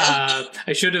 Yeah.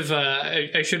 I should have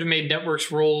made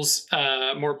Network's roles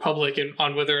more public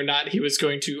on whether or not he was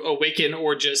going to awaken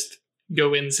or just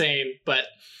go insane. But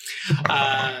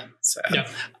Sad. no.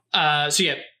 So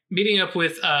yeah. Meeting up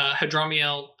with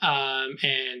Hadramiel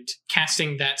and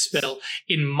casting that spell.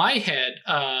 In my head,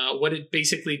 what it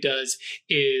basically does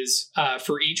is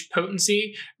for each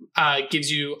potency, gives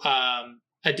you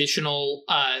additional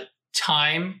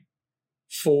time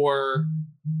for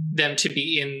them to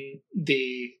be in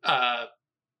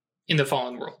the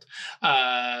fallen world.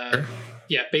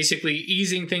 Yeah, basically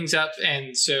easing things up,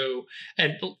 and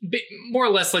more or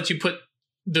less lets you put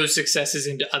those successes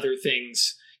into other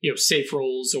things. Safe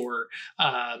rolls or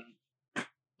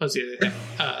what's the other thing?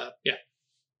 Yeah.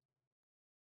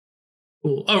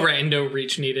 Cool. Oh, right. And no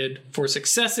reach needed for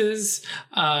successes.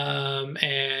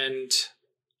 And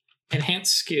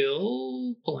enhanced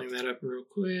skill, pulling that up real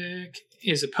quick,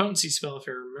 is a potency spell, if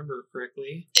I remember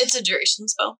correctly. It's a duration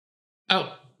spell.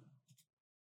 Oh.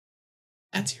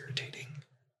 That's irritating.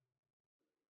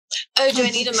 Oh, do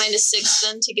I need a -6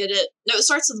 then to get it? No, it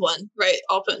starts with 1, right?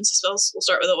 All potency spells will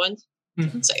start with a 1.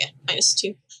 Mm-hmm. So yeah,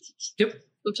 -2. Yep.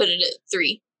 We put it at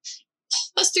 3.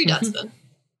 That's 3 dots then.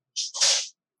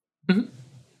 Mm-hmm.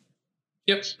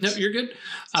 Yep. Nope, you're good.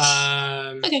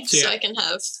 Okay, so I can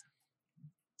have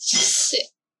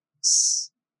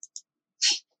 6.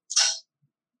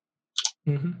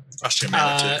 Mm-hmm. Lost your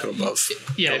mana to go above.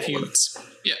 Yeah, double limits.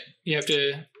 you have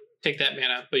to take that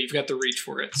mana, but you've got the reach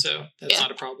for it, so that's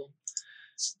not a problem.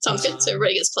 Sounds good. So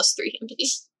everybody gets +3 empathy.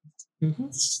 Mm-hmm.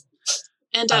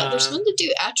 And there's one to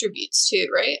do attributes too,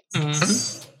 right?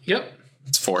 Mm-hmm. Yep.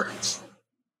 It's 4.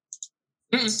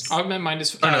 Augment mine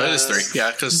is. Oh no, it is 3.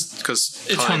 Yeah, because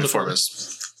it's calling on the the form form.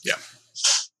 is. Yeah.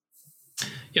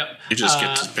 Yep. You just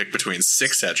get to pick between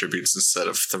 6 attributes instead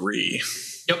of 3.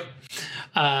 Yep.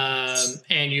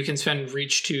 And you can spend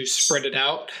reach to spread it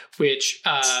out, which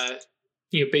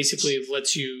basically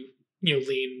lets you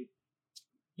lean.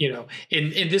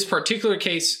 In this particular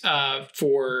case,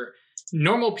 for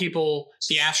normal people,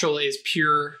 the astral is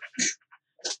pure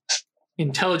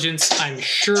intelligence, I'm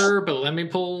sure, but let me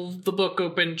pull the book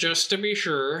open just to be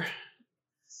sure.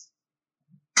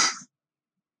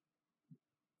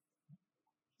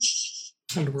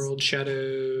 Underworld,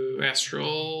 Shadow,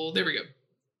 Astral. There we go.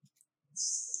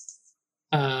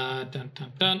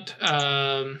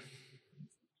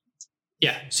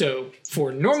 Yeah, so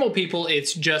for normal people,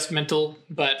 it's just mental,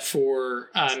 but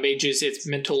for mages, it's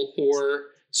mental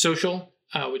or social,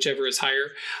 whichever is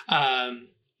higher.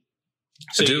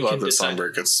 So I do love that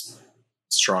Songbird gets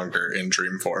stronger in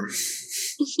dream form.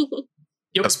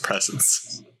 Yep. That's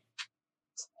presence.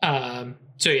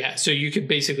 So you could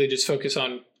basically just focus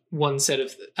on one set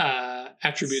of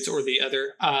attributes or the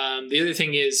other. The other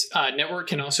thing is network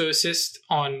can also assist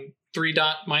on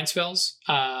 3-dot mind spells,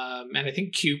 and I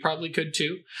think Q probably could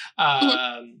too.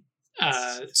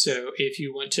 So if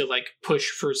you want to like push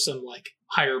for some like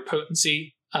higher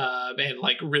potency and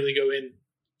like really go in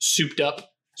souped up.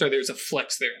 Sorry, there's a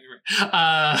flex there.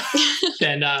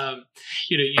 Then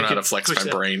you I'm can not to flex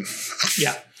my brain.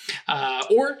 Yeah,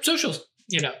 or socials.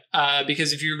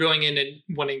 Because if you're going in and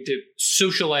wanting to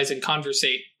socialize and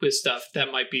conversate with stuff,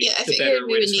 that might be I the figured better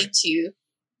we way would to need to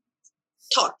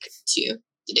talk to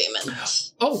the daemon.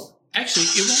 Oh, actually,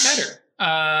 it won't matter.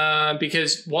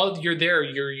 Because while you're there,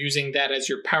 you're using that as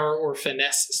your power or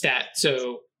finesse stat,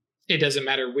 so it doesn't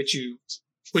matter which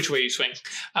way you swing.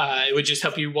 It would just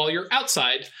help you while you're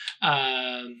outside.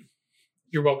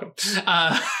 You're welcome.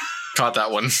 Caught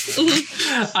that one.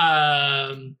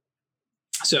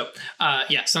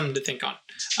 Something to think on.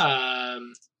 I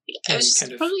was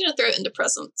probably going to throw it into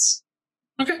presence.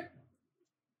 Okay.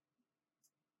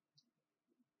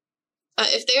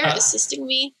 If they are assisting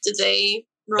me, do they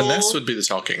roll? Finesse would be the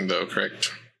talking, though,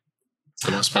 correct?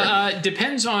 For the most part.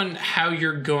 Depends on how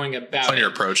you're going about on your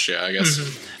approach, yeah, I guess.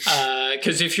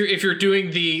 Because if you're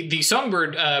doing the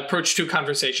songbird approach to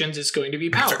conversations, it's going to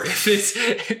be power. If it's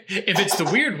the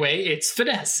weird way, it's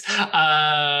finesse.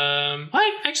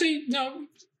 Actually, no.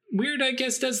 Weird, I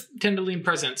guess, does tend to lean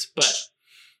presence, but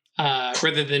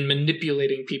rather than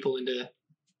manipulating people into,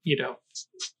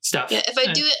 stuff. Yeah, if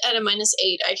I do it at a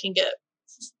 -8, I can get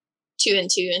 2 and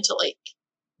 2 into like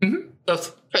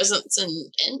both presence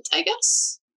and int, I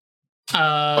guess. You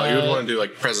would want to do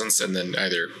like presence and then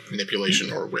either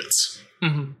manipulation or wits.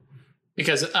 Mm-hmm.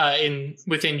 Because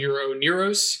within your own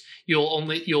Neuros, you'll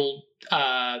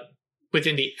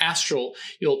within the astral,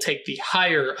 you'll take the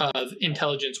higher of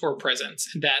intelligence or presence,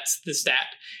 and that's the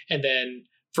stat. And then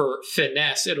for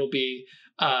finesse, it'll be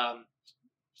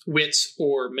wits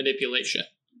or manipulation.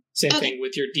 Same thing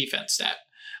with your defense stat.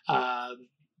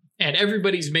 And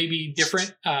everybody's maybe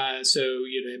different.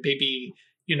 Maybe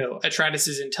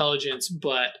Atratus's intelligence,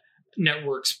 but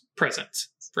network's presence,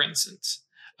 for instance.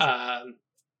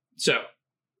 So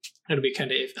it'll be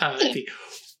kind of iffy.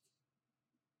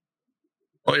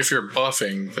 Well, if you're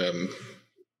buffing, then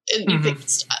you pick the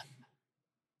stat.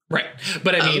 Right.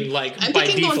 But I mean, like, I'm by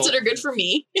picking default, the ones that are good for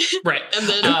me. Right. And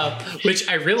then which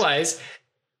I realize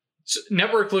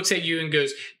network looks at you and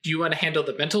goes, do you want to handle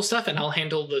the mental stuff and I'll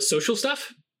handle the social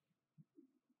stuff?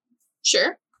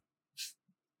 Sure.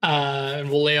 And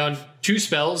we'll lay on 2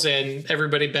 spells and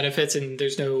everybody benefits and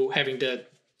there's no having to,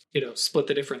 split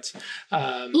the difference.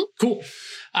 Cool.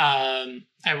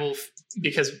 I will,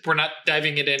 because we're not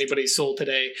diving into anybody's soul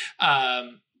today.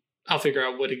 I'll figure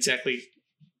out what exactly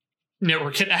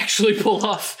network can actually pull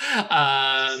off.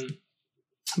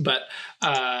 But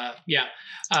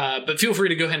feel free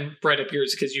to go ahead and write up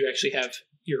yours because you actually have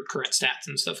your current stats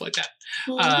and stuff like that.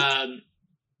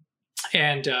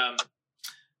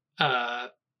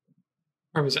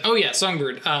 Where was it? Oh yeah,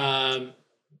 Songbird.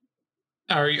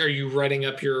 Are you writing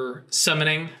up your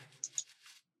summoning?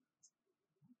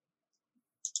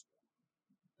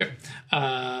 Okay.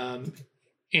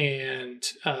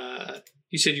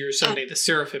 You said you were summoning the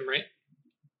Seraphim, right?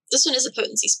 This one is a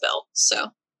potency spell,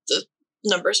 so the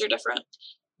numbers are different.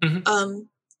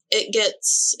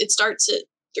 It starts at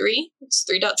 3. It's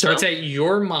 3.12. Starts at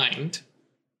your mind.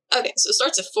 Okay, so it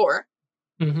starts at 4.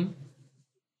 Mm-hmm.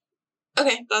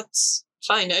 Okay, that's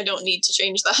fine. I don't need to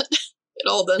change that at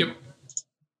all then. Yep.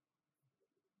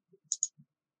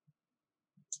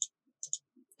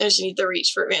 I just need the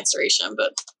reach for advanced duration,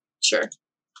 but sure.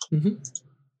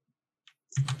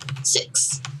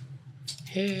 6.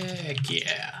 Heck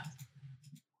yeah.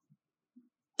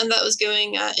 And that was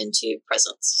going into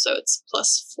presence, so it's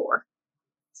 +4.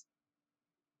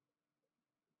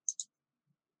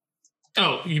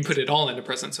 Oh, you put it all into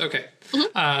presence. Okay.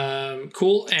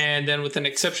 Cool. And then with an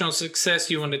exceptional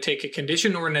success, you want to take a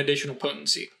condition or an additional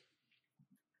potency?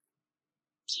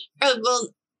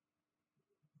 Well,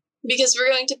 because we're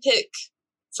going to pick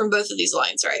from both of these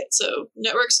lines, right? So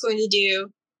network's going to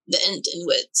do the int and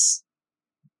wits.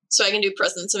 So I can do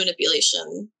presence and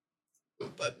manipulation.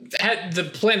 The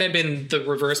plan had been the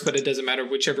reverse, but it doesn't matter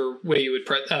whichever way you would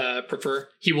prefer.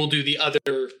 He will do the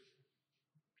other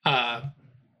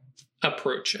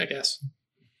approach, I guess.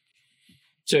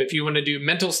 So if you want to do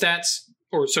mental stats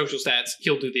or social stats,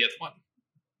 he'll do the other one.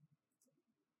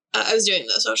 I was doing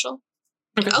the social.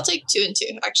 Okay. I'll take 2 and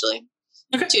 2, actually.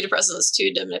 Okay. 2 to presence,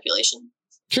 2 to manipulation.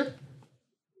 Sure.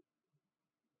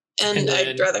 And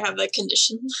I'd rather have the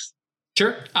condition.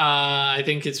 Sure. I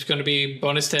think it's going to be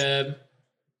bonus to.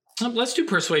 Let's do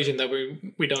persuasion, though.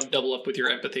 We don't double up with your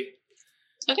empathy.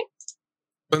 Okay.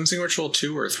 Cleansing ritual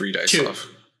 2 or 3 dice 2. off.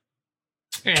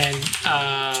 And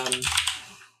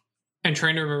I'm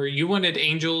trying to remember. You wanted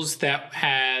angels that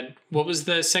had, what was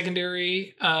the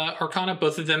secondary arcana?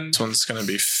 Both of them. This one's going to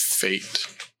be fate.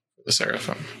 The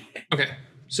Seraphim. Okay,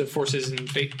 so forces and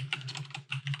fate.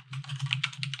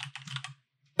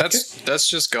 That's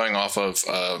just going off of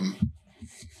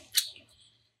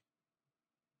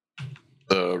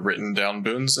the written down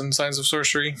boons in Signs of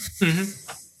Sorcery.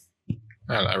 Mm-hmm.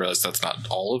 And I realize that's not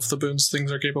all of the boons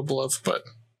things are capable of, but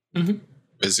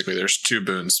basically there's 2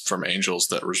 boons from angels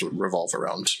that revolve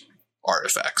around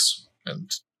artifacts, and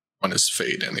one is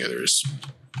fate and the other is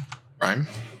prime.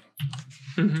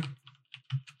 Mm-hmm.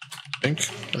 I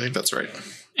think that's right.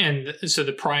 And so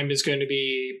the prime is going to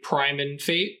be prime and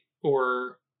fate,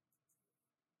 or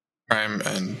Prime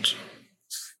and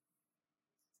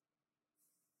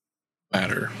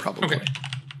matter, probably. okay,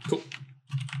 cool.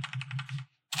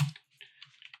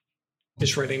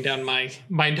 Just writing down my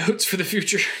notes for the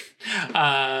future. Sorry,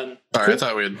 cool. I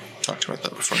thought we had talked about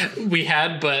that before. We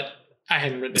had, but I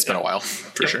hadn't written it. It's been a while,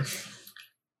 for sure.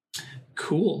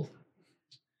 Cool.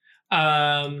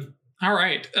 All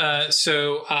right.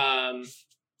 So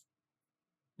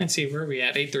let's see, where are we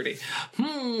at? 8:30.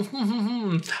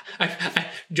 I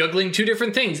juggling 2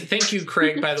 different things. Thank you,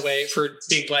 Craig, by the way, for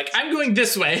being like, I'm going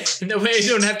this way, and that way I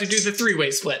don't have to do the 3-way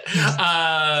split.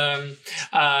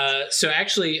 So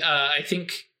actually, I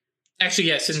think,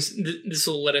 yeah, since this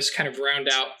will let us kind of round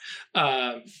out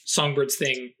Songbird's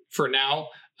thing for now.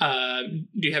 Do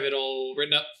you have it all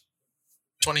written up?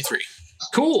 23.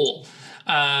 Cool.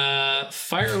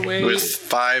 Fire away. With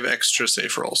 5 extra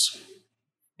safe rolls.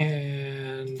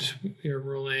 And we're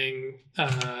rolling,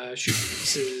 shoot,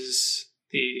 this is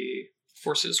the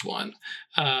forces one.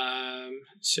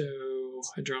 So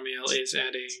Hadromiel is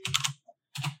adding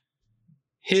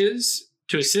his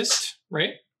to assist,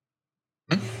 right?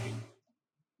 Mm-hmm.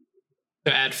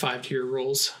 So add 5 to your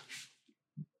rolls.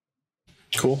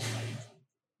 Cool.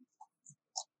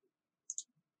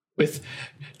 With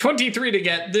 23 to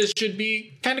get, this should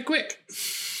be kind of quick.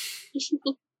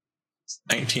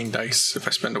 19 dice if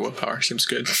I spend a willpower. Seems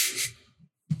good.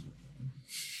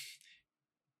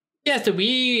 Yeah, it's a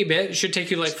wee bit. It should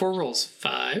take you like 4 rolls.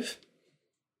 5.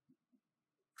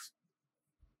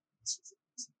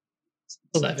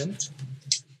 11.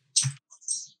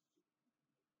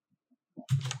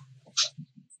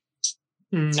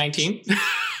 19.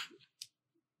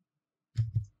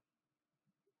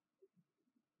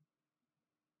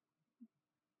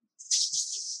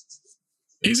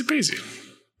 Easy peasy.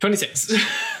 26. You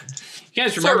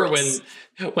guys remember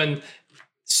when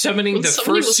summoning the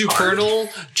first supernal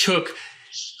took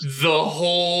the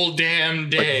whole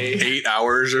damn day? Like 8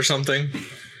 hours or something.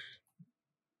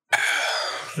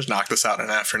 Just knock this out in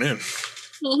an afternoon.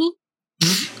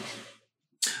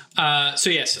 So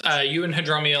yes, you and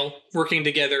Hadromiel working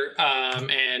together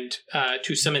and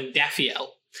to summon Daphiel.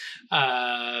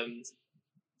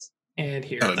 And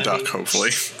here, And a duck,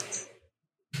 hopefully.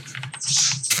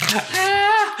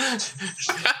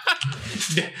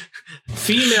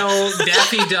 Female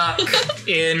Daffy Duck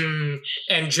in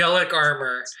angelic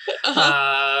armor.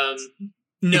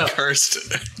 No.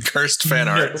 Cursed fan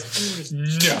art.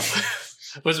 No.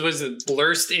 Was it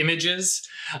blurst images?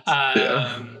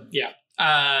 Yeah.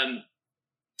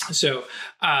 So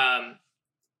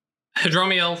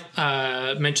Hadromiel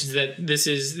mentions that this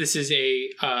is a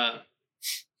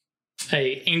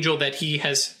angel that he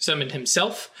has summoned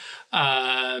himself,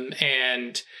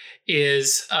 and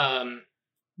is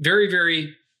very,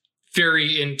 very,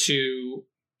 very into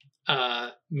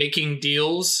making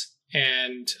deals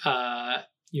and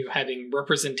having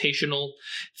representational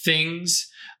things,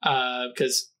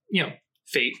 because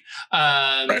fate.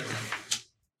 Right.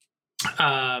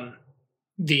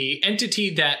 The entity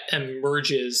that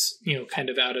emerges, kind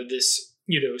of out of this,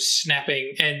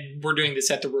 snapping, and we're doing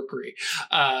this at the Rookery,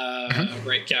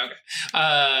 right? Yeah.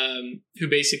 Okay. Who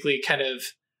basically kind of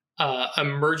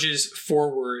emerges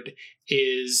forward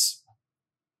is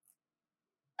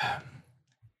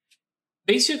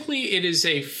basically, it is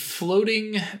a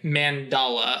floating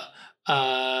mandala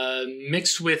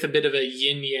mixed with a bit of a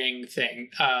yin yang thing,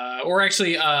 or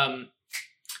actually,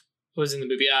 what was in the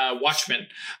movie? Watchmen.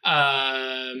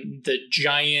 The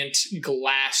giant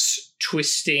glass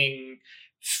twisting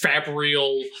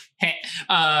fabrial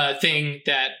thing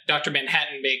that Dr.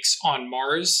 Manhattan makes on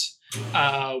Mars,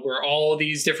 where all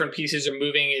these different pieces are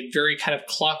moving in very kind of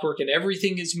clockwork, and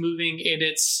everything is moving in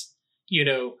its,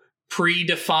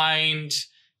 predefined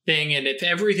thing, and if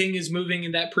everything is moving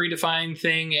in that predefined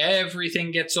thing,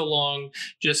 everything gets along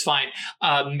just fine.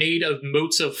 Made of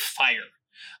motes of fire.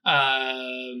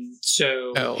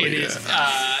 So Hell it yeah. is,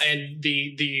 and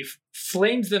the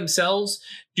flames themselves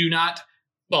do not.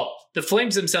 Well, the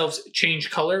flames themselves change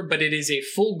color, but it is a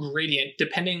full gradient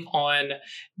depending on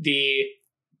the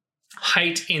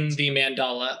height in the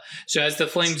mandala. So as the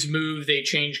flames move, they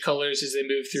change colors as they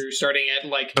move through, starting at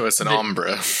like... So it's an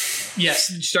ombre. Yes,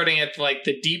 starting at like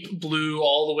the deep blue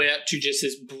all the way up to just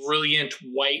this brilliant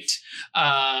white.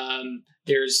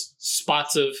 There's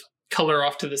spots of color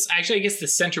off to this. Actually, I guess the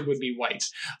center would be white.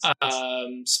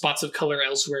 Spots of color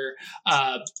elsewhere.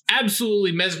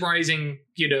 Absolutely mesmerizing,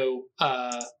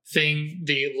 thing.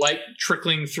 The light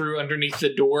trickling through underneath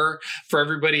the door for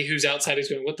everybody who's outside is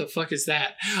going, what the fuck is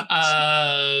that?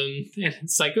 And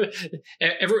it's like,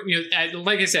 everyone,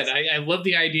 like I said, I love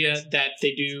the idea that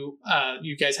they do,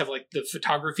 you guys have like the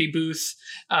photography booth,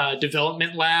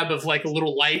 development lab of like a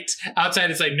little light outside.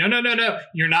 It's like, no,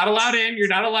 you're not allowed in.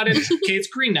 Okay, it's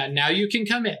green now. Now you can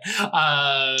come in.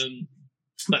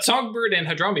 But Songbird and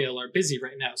Hadromiel are busy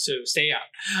right now, so stay out.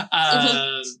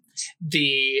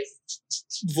 The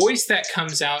voice that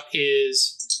comes out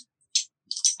is...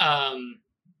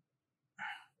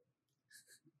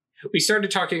 we started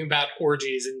talking about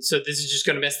orgies, and so this is just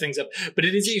going to mess things up. But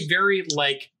it is a very,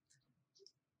 like,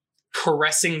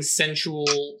 caressing,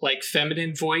 sensual, like,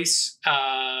 feminine voice.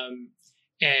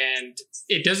 And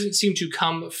it doesn't seem to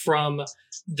come from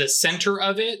the center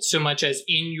of it so much as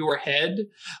in your head.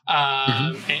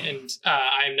 And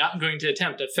I'm not going to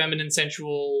attempt a feminine,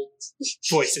 sensual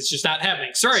voice. It's just not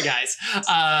happening. Sorry, guys.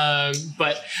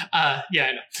 But I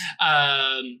know.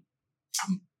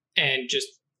 And just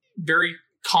very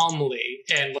calmly,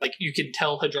 and like you can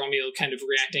tell Hadromiel kind of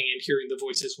reacting and hearing the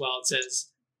voice as well. It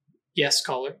says, "Yes,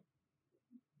 caller.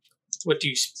 What do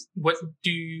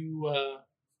you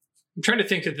I'm trying to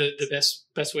think of the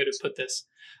best way to put this.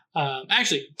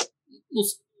 Actually, we'll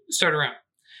start around.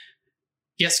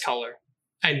 Yes, caller.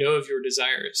 I know of your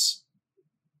desires.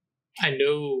 I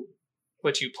know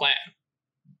what you plan.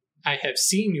 I have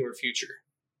seen your future.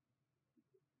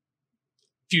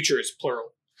 Future is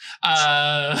plural.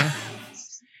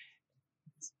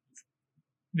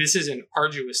 This is an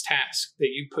arduous task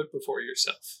that you put before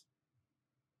yourself.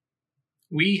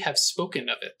 We have spoken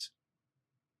of it.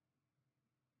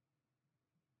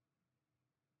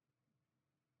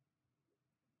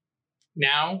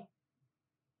 Now,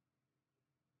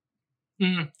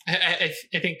 I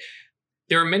think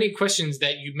there are many questions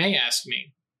that you may ask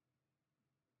me.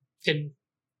 And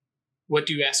what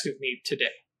do you ask of me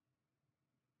today?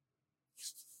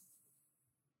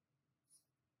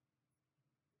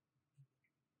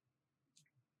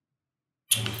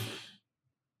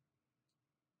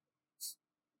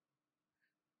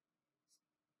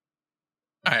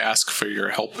 I ask for your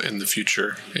help in the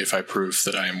future if I prove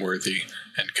that I am worthy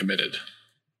and committed.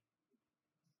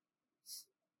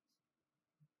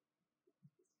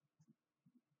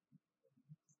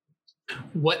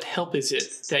 What help is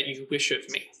it that you wish of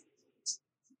me?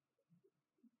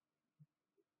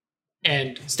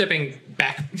 And stepping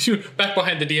back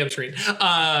behind the DM screen,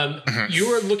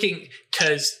 you are looking,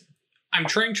 because I'm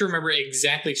trying to remember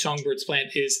exactly Songbird's plan,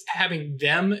 is having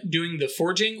them doing the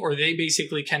forging, or are they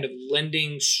basically kind of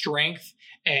lending strength?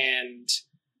 And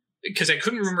because I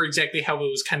couldn't remember exactly how it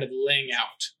was kind of laying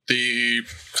out.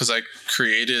 Because I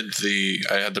created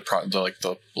I had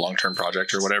the long-term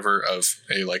project or whatever of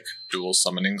a like dual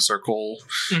summoning circle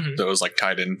that was like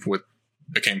tied in with,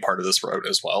 became part of this route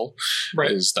as well.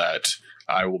 Right. Is that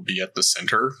I will be at the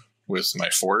center with my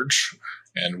forge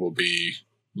and will be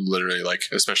literally like,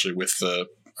 especially with the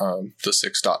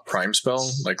 6-dot prime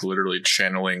spell, like literally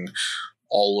channeling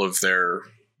all of their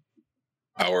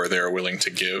power they're willing to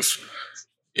give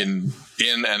in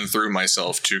and through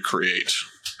myself to create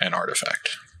an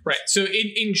artifact. Right. So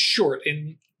in short,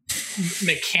 in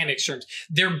mechanics terms,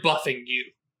 they're buffing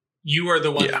you. You are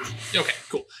the one. Yeah. Okay,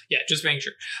 cool. Yeah, just making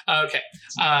sure. Okay.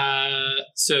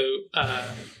 So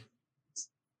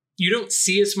you don't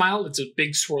see a smile. It's a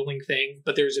big swirling thing,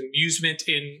 but there's amusement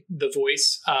in the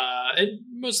voice. And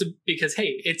mostly because,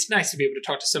 hey, it's nice to be able to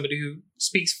talk to somebody who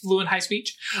speaks fluent high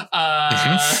speech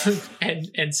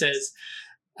and says,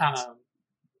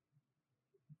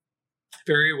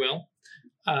 very well.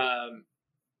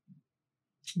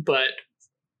 But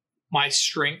my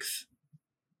strength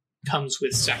comes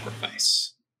with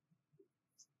sacrifice.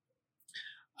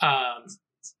 And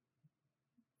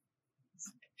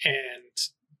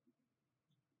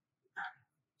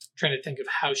I'm trying to think of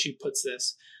how she puts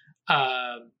this.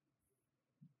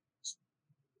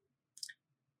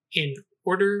 In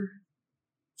order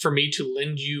for me to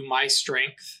lend you my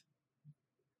strength,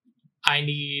 I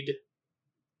need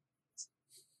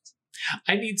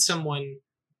someone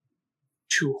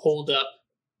to hold up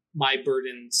my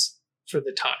burdens for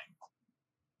the time.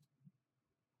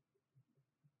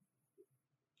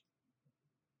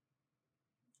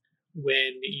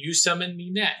 When you summon me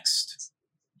next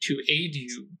to aid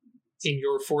you in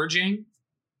your forging,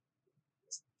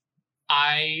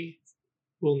 I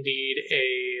will need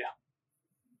a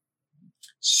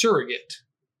surrogate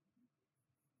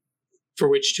for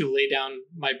which to lay down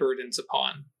my burdens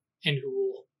upon, and who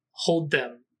will hold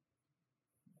them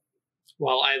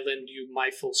while I lend you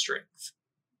my full strength.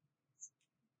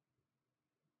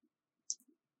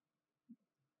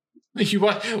 You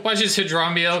watch as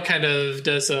Hadramiel kind of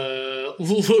does a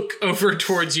look over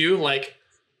towards you, like,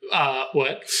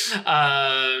 what?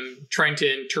 Trying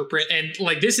to interpret. And,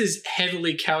 like, this is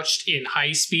heavily couched in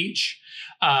high speech.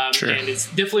 Sure. And it's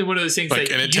definitely one of those things like,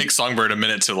 that... And it takes Songbird a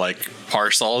minute to, like,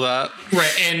 parse all that.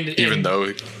 Right, and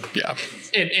though, yeah.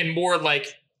 And more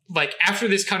like after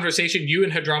this conversation, you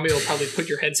and Hadramiel will probably put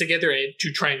your heads together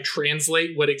to try and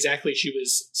translate what exactly she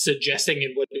was suggesting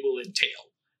and what it will entail.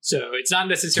 So it's not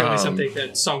necessarily something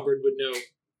that Songbird would know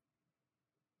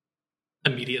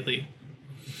immediately.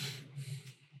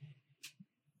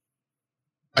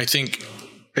 I think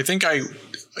I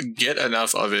get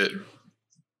enough of it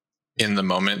in the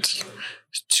moment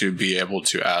to be able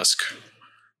to ask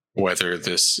whether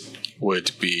this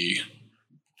would be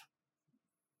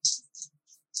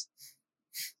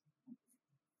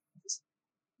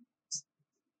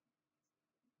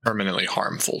permanently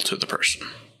harmful to the person.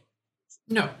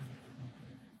 No.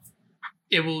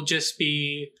 It will just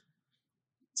be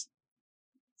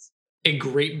a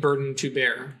great burden to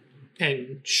bear.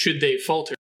 And should they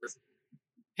falter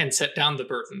and set down the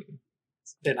burden,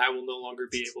 then I will no longer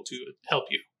be able to help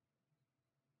you.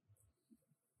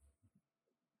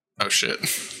 Oh shit.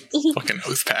 Fucking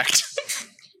oath pact.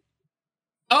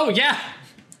 Oh yeah.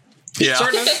 Yeah.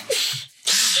 Sort of.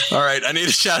 All right, I need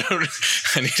a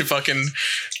fucking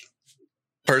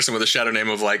person with a shadow name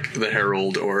of, like, the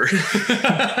Herald or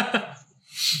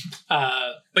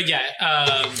but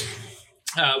yeah,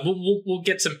 we'll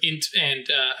get some int and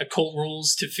occult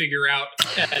rules to figure out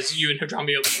as you and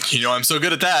Hadramiel. You know, I'm so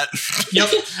good at that. Yep.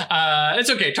 It's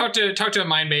okay. Talk to a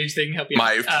mind mage. They can help you.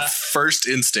 My first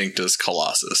instinct is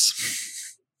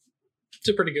Colossus. It's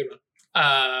a pretty good one.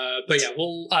 But yeah,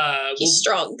 he's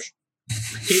strong.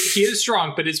 He is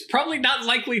strong, but it's probably not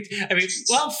likely.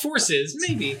 Forces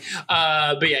maybe.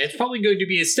 But yeah, it's probably going to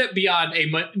be a step beyond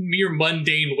a mere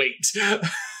mundane weight.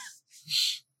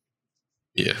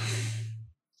 Yeah.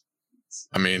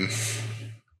 I mean,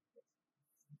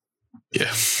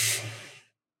 yeah. So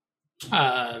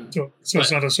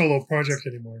it's not a solo project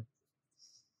anymore.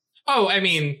 Oh, I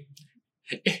mean,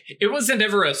 it wasn't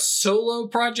ever a solo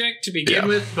project to begin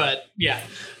with, but yeah.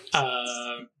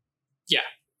 Yeah.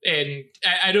 And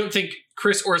I don't think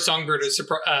Chris or Songbird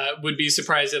would be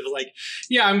surprised if, like,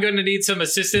 yeah, I'm going to need some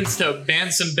assistance to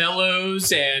man some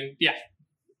bellows, and yeah.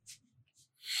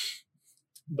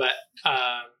 But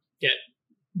yeah,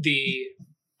 the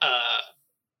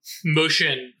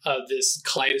motion of this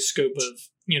kaleidoscope of,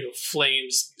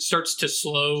 flames starts to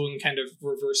slow and kind of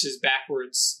reverses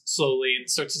backwards slowly and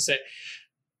starts to say,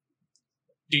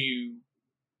 "Do you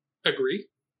agree?"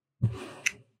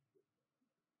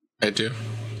 I do.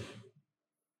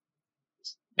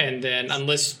 And then,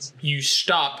 unless you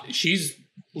stop, she's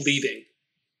leaving.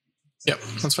 Yep,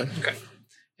 that's fine. Okay.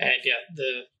 And yeah,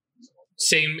 the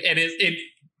same, and it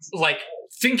like,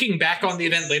 thinking back on the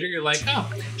event later, you're like,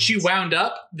 oh, she wound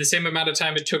up the same amount of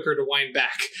time it took her to wind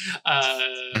back.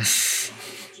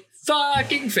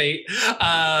 Fucking fate.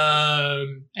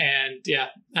 And yeah,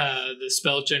 the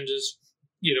spell changes,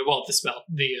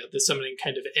 the summoning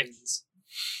kind of ends.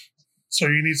 So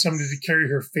you need somebody to carry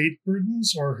her fate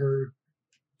burdens or her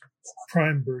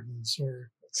prime burdens,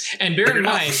 or... And bear in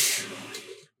mind,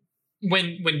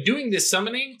 when doing this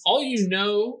summoning, all you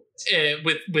know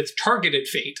with targeted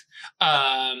fate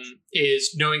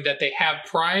is knowing that they have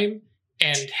prime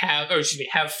and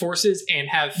have forces and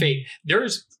have fate.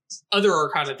 There's other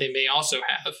arcana they may also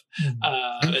have,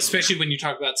 especially when you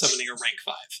talk about summoning a rank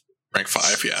 5. Rank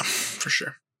 5, yeah, for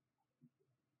sure.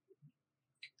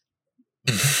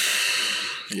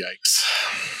 Yikes.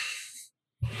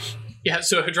 Yeah,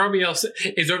 so Hadramiel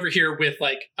is over here with,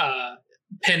 like,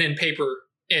 pen and paper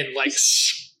and, like,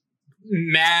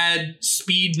 mad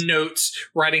speed notes,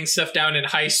 writing stuff down in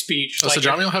high speech. Does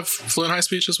Hadramiel have fluent high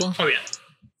speech as well? Oh yeah,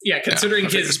 yeah. Considering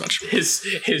his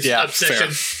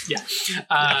obsession, fair.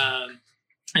 yeah.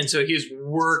 And so he's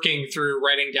working through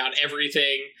writing down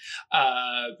everything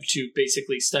to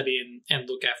basically study and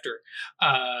look after.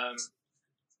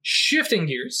 Shifting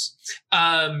gears.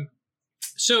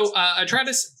 So,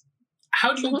 Atratus,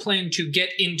 how do you plan to get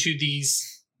into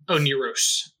these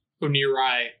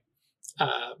Onirai?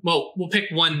 Well, we'll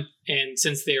pick one, and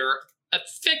since they are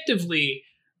effectively,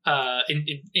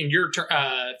 in your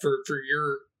for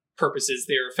your purposes,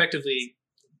 they are effectively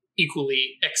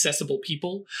equally accessible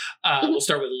people. We'll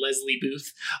start with Leslie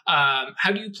Booth.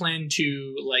 How do you plan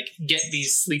to get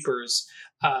these sleepers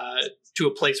to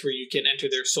a place where you can enter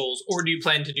their souls, or do you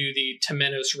plan to do the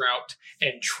Temenos route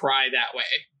and try that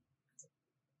way?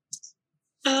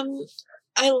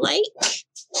 I like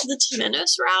the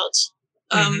Temenos route.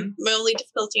 My only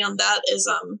difficulty on that is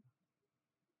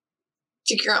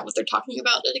figuring out what they're talking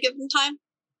about at a given time.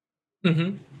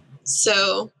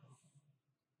 So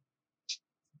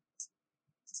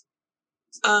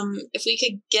if we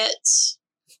could get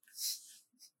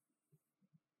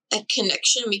a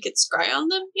connection, we could scry on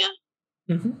them,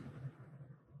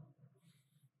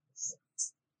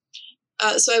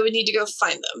 so I would need to go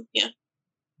find them,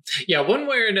 Yeah, one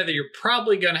way or another, you're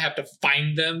probably going to have to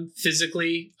find them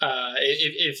physically,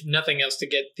 if nothing else, to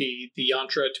get the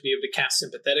yantra to be able to cast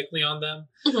sympathetically on them.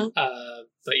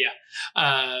 But yeah,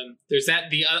 there's that.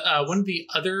 The one of the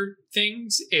other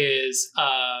things is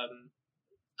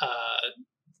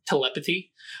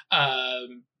telepathy,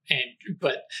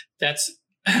 but that's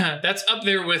up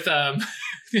there with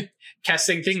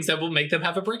casting things that will make them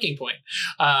have a breaking point.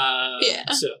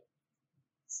 So.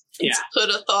 Yeah. Put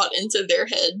a thought into their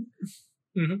head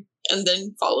and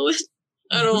then follow it.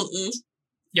 I don't.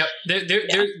 Yep.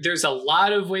 There's a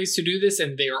lot of ways to do this,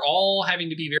 and they are all having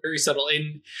to be very subtle.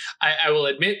 And I will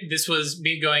admit, this was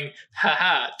me going,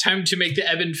 haha, time to make the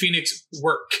Ebon Phoenix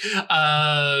work.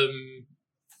 And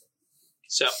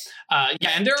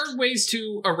there are ways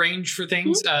to arrange for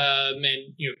things, and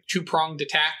two-pronged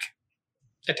attack.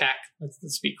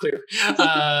 Let's be clear.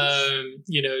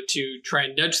 To try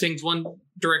and nudge things one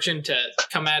direction to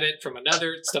come at it from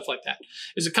another, stuff like that.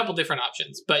 There's a couple different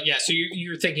options, but yeah. So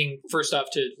you're thinking first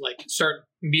off to start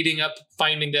meeting up,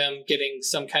 finding them, getting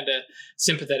some kind of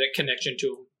sympathetic connection to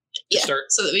them.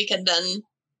 Start, so that we can then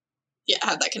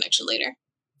have that connection later.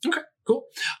 Okay, cool.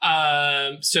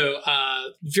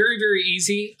 Very, very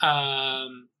easy.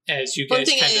 As you guys. One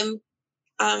thing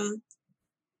I'm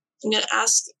gonna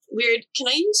ask. Weird. Can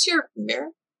I use your mirror?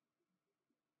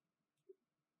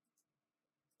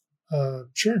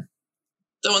 Sure.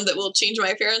 The one that will change my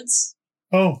appearance?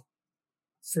 Oh.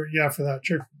 For that,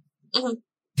 sure.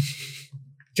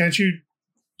 Can't you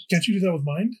do that with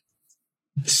mind?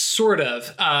 Sort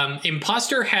of.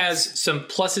 Imposter has some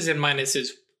pluses and minuses.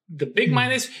 The big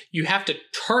minus, you have to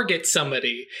target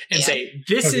somebody and say,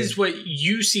 this is what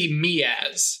you see me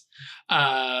as.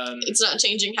 It's not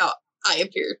changing how I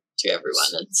appear to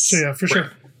everyone. For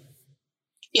sure.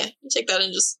 Yeah, take that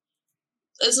and just.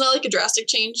 It's not like a drastic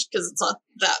change because it's not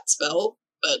that spell,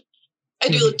 but I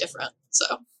do look different,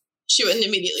 so she wouldn't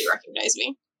immediately recognize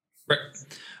me. Right.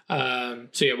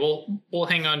 We'll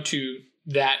hang on to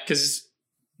that because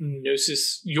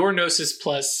your Gnosis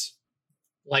plus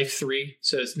life 3,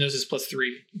 so it's Gnosis plus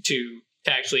 3 to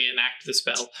actually enact the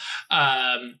spell.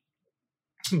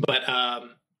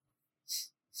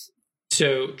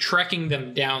 So tracking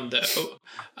them down, though,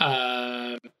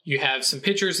 you have some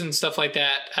pictures and stuff like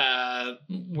that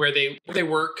where they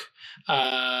work,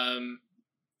 I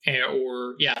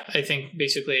think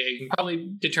basically you can probably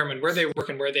determine where they work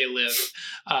and where they live,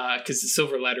 because the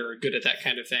Silver Ladder are good at that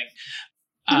kind of thing.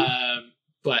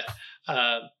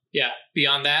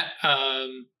 Beyond that,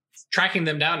 tracking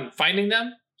them down and finding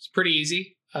them is pretty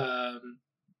easy,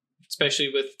 especially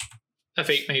with a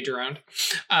Fate Mage around.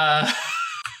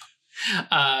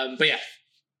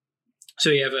 So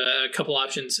you have a couple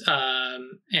options,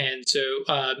 and so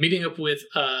meeting up with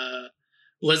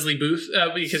Leslie Booth,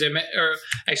 because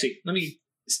let me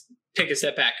take a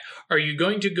step back. Are you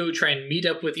going to go try and meet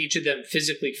up with each of them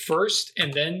physically first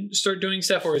and then start doing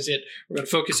stuff, or is it we're going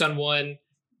to focus on one,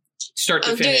 start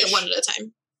to finish? I'm doing it one at a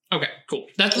time. Okay, cool.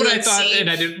 That's what I thought, and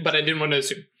I didn't want to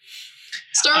assume.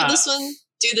 Start with this one,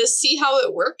 do this, see how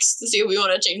it works to see if we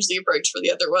want to change the approach for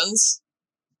the other ones.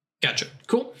 Gotcha.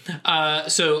 Cool.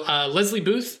 So Leslie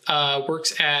Booth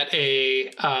works at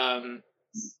an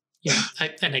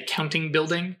accounting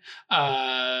building.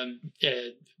 A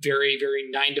very,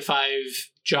 very 9-to-5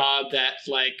 job that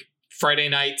Friday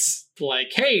nights,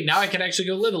 hey, now I can actually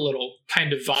go live a little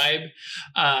kind of vibe,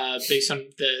 based on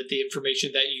the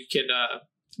information that you can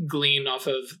glean off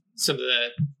of some of the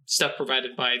stuff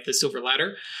provided by the Silver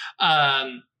Ladder.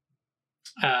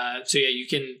 You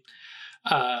can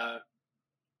Let's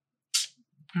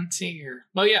see here.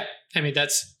 Well, yeah. I mean, I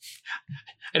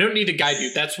don't need to guide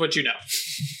you. That's what you know.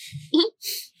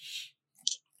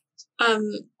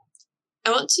 I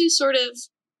want to sort of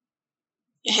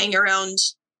hang around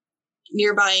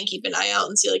nearby and keep an eye out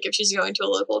and see like if she's going to a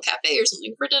local cafe or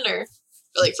something for dinner,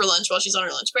 or like for lunch while she's on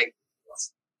her lunch break.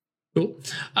 Cool.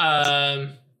 I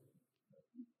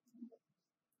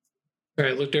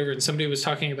looked over and somebody was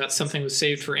talking about something was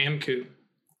saved for Amku.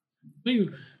 What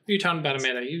are you talking about,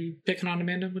 Amanda? Are you picking on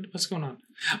Amanda? What's going on?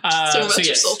 Talking about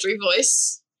your sultry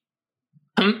voice.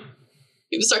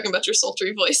 He was talking about your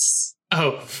sultry voice.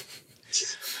 Oh.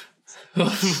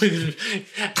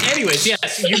 Anyways,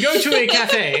 yes, you go to a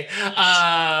cafe.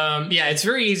 Yeah, it's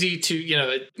very easy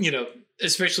to,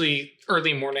 especially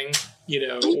early morning,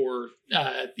 or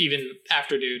even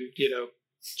afternoon,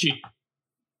 she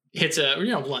hits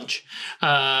lunch.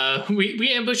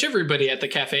 We ambush everybody at the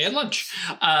cafe at lunch.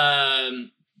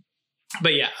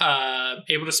 But yeah,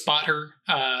 able to spot her.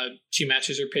 She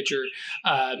matches her picture.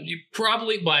 You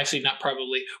probably, well, actually not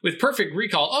probably, with perfect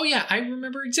recall. Oh yeah, I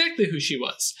remember exactly who she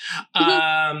was.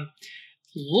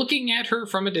 Looking at her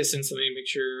from a distance, let me make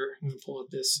sure, I'm going to pull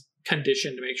up this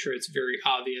condition to make sure it's very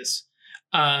obvious.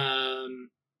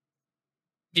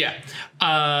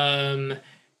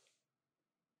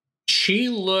 She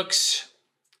looks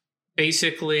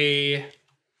basically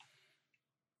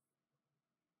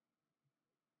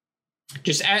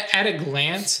just at a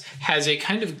glance has a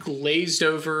kind of glazed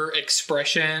over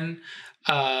expression.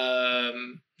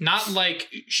 Not like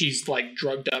she's like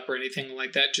drugged up or anything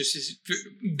like that, just is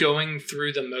going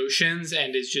through the motions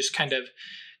and is just kind of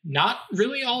not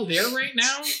really all there right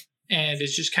now. And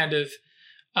is just kind of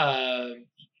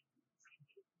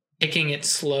taking it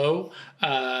slow,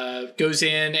 goes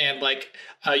in and like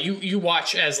you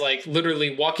watch as like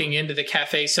literally walking into the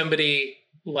cafe, somebody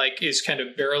like is kind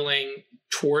of barreling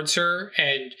towards her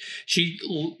and she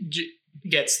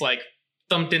gets like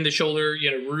thumped in the shoulder,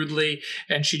 rudely,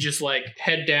 and she just like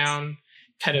head down,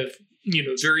 kind of,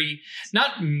 very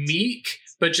not meek,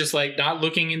 but just like not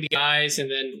looking in the eyes. And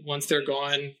then once they're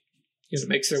gone,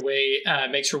 makes her way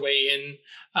in,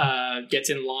 gets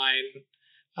in line,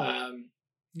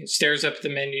 stares up at the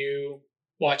menu,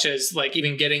 watches like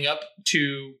even getting up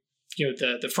to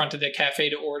the front of the cafe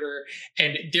to order,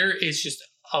 and there is just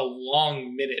a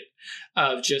long minute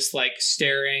of just like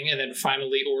staring and then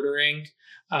finally ordering.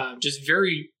 Just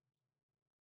very,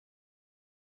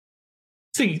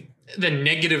 I think the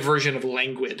negative version of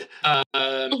languid,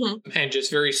 and just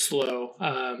very slow,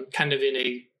 kind of in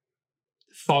a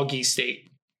foggy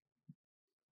state.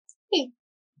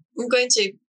 I'm going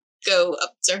to go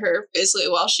up to her basically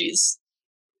while she's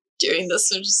doing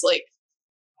this and just like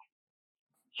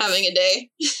having a day.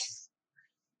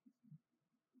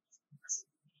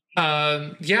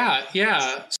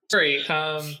 Yeah. Sorry.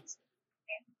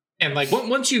 And like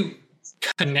once you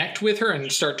connect with her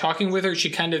and start talking with her, she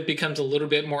kind of becomes a little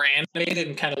bit more animated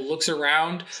and kind of looks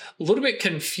around, a little bit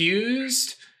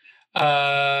confused,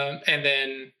 and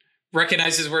then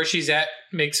recognizes where she's at,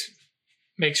 makes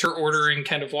her order and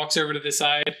kind of walks over to the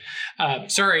side.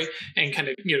 Sorry, and kind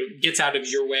of gets out of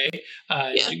your way.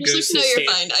 Yeah, just like, no,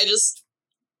 you're fine.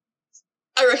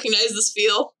 I recognize this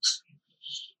feel.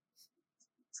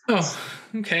 Oh,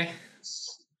 okay.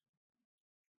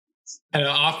 An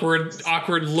awkward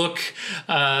look.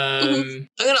 I'm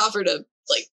gonna offer to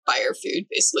like buy her food.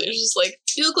 Basically, it's just like,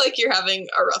 you look like you're having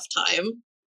a rough time.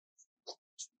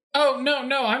 Oh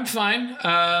no, I'm fine.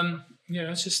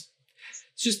 It's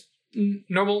just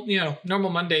normal, normal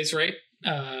Mondays, right?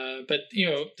 But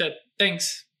that.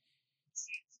 Thanks.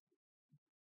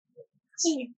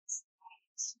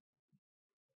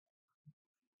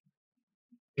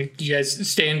 You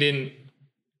guys stand in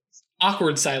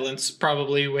awkward silence,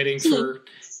 probably waiting for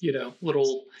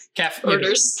little cafe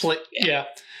orders. Plate. Yeah.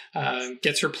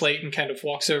 Gets her plate and kind of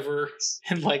walks over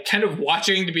and like kind of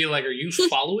watching to be like, are you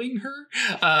following her?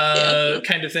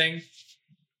 Kind of thing.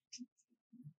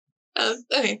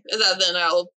 Okay, then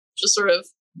I'll just sort of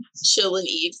chill and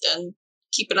eat and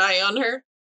keep an eye on her.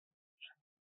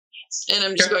 And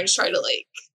I'm just going to try to like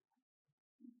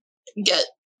get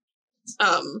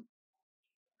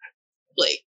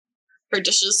like her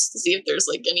dishes to see if there's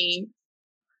like any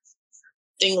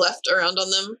thing left around on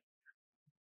them.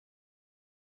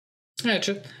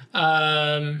 Gotcha.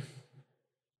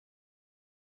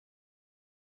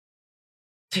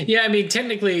 Yeah, I mean,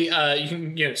 technically, you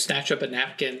can snatch up a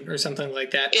napkin or something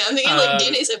like that. Yeah, I'm thinking like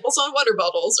DNA samples on water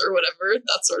bottles or whatever,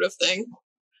 that sort of thing.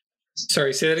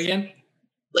 Sorry, say that again.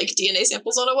 Like DNA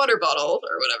samples on a water bottle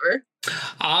or whatever.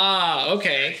 Ah,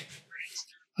 okay.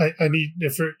 I need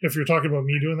if you're talking about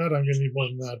me doing that, I'm going to need more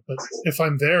than that. But if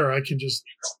I'm there, I can just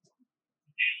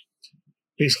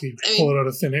basically pull it out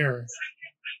of thin air.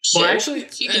 Well, actually,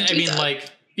 I mean, like,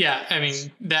 yeah, I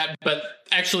mean that, but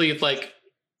actually, like,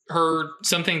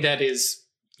 something that is,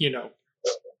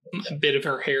 a bit of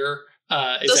her hair.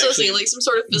 That's actually like some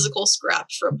sort of physical scrap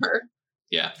from her.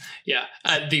 Yeah.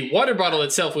 The water bottle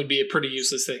itself would be a pretty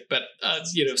useless thing, but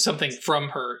something from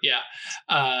her. Yeah.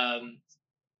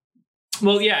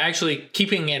 Well, yeah, actually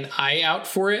keeping an eye out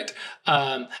for it.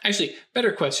 Actually,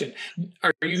 better question.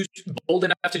 Are you bold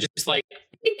enough to just like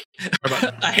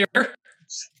a hair?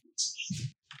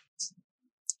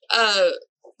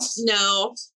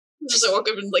 No. Just I walk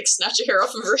up and like snatch a hair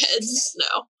off of her head.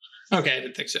 No. Okay, I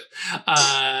didn't think so.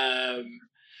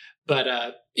 But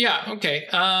yeah, okay.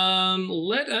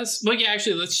 Let's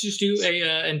just do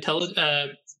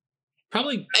a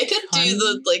probably. I could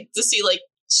do to see like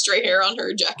stray hair on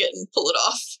her jacket and pull it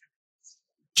off.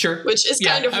 Sure. Which is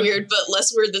kind of weird, but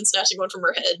less weird than snatching one from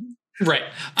her head. Right.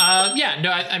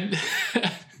 I'm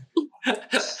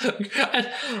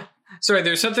sorry,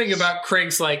 there's something about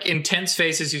Craig's like intense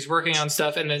face as he's working on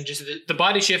stuff, and then just the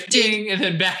body shifting and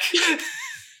then back.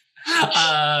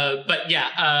 But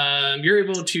yeah, you're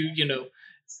able to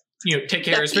take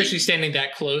care, especially standing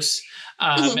that close.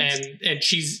 And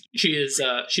she is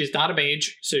not a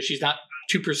mage, so she's not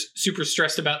super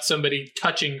stressed about somebody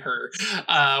touching her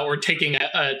or taking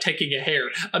a hair.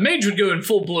 A mage would go in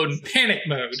full blown panic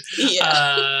mode.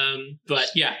 Yeah. But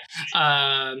yeah,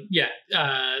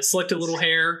 select a little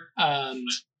hair.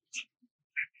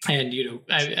 And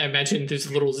I imagine there's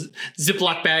a little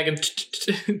Ziploc bag and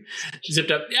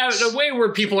zipped up, in a way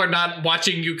where people are not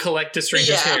watching you collect a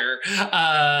stranger's hair.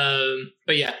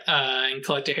 But yeah, and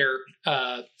collect a hair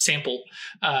sample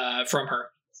from her.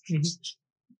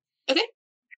 Mm-hmm. Okay.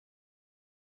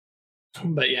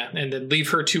 But yeah, and then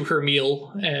leave her to her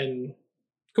meal, and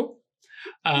cool.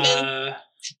 I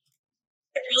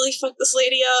really fucked this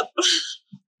lady up.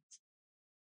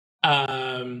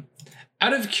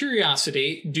 Out of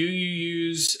curiosity, do you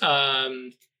use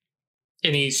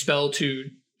any spell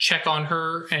to check on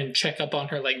her and check up on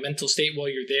her like mental state while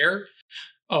you're there,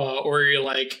 or you're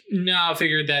like, no, I'll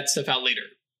figure that stuff out later?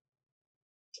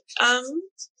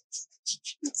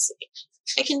 Let's see.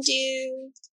 I can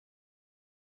do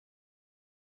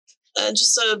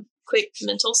just a quick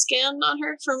mental scan on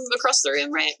her from across the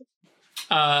room, right?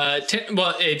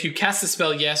 Well, if you cast the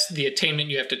spell, yes. The attainment,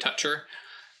 you have to touch her.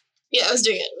 Yeah, I was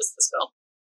doing it with the spell.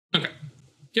 Okay.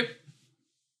 Yep.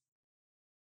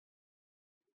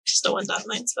 Just a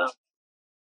 1.9 spell.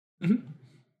 Mm-hmm.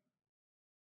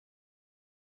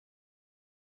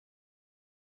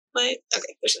 Wait,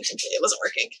 okay, there's no template. It wasn't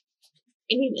working.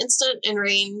 I need instant and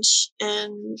range,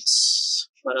 and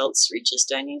what else reaches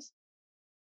do I need?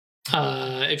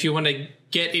 If you want to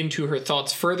get into her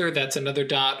thoughts further, that's another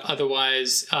dot.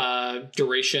 Otherwise,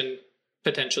 duration,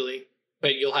 potentially.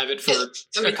 But you'll have it for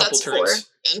a couple that's turns.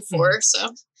 4 and 4,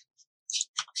 so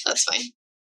that's fine.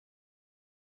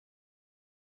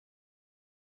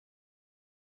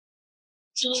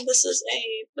 So this is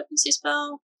a potency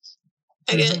spell.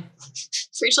 I get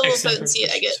for each level of potency,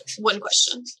 I get 1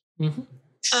 question. Mm-hmm.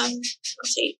 I'll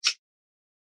take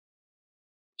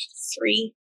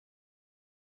 3.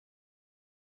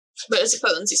 But it's a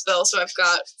potency spell, so I've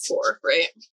got 4, right?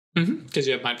 Mm-hmm. Because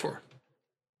you have mine 4.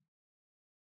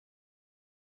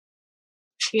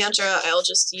 Yantra, I'll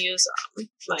just use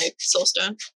my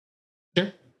soulstone.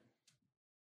 Sure.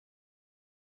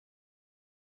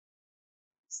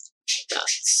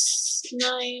 That's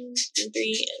 9, and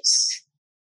 3 is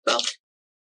 12.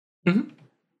 Mm-hmm.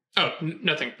 Oh,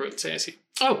 nothing for say. I see.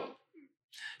 Oh,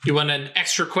 you want an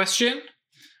extra question?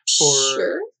 Or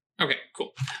sure. Okay,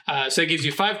 cool. So it gives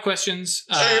you 5 questions.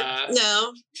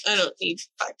 No, I don't need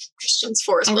 5 questions.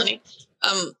 4 is plenty.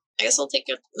 I guess I'll take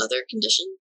another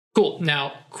condition. Cool.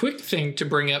 Now, quick thing to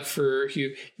bring up for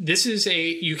you. This is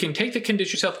you can take the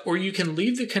condition yourself, or you can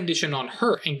leave the condition on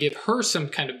her and give her some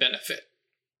kind of benefit.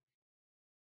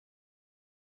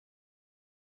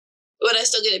 Would I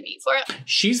still get a beat for it?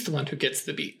 She's the one who gets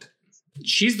the beat.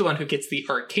 She's the one who gets the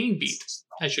arcane beat,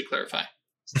 I should clarify.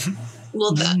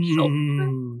 Will that help?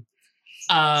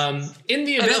 In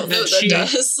the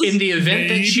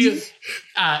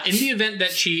event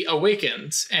that she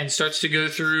awakens and starts to go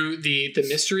through the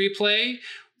mystery play,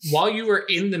 while you are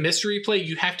in the mystery play,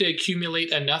 you have to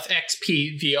accumulate enough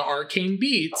XP via arcane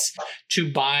beats to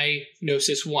buy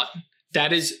Gnosis 1.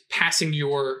 That is passing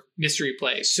your mystery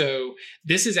play. So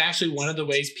this is actually one of the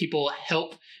ways people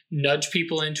help nudge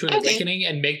people into an awakening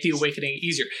and make the awakening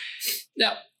easier.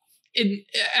 Now,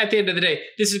 at the end of the day,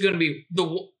 this is going to be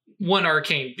one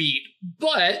arcane beat,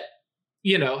 but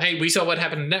you know, hey, we saw what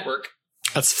happened in Network.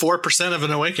 That's 4% of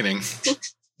an awakening.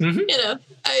 Mm-hmm. You know,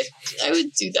 I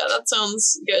would do that. That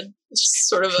sounds good. It's just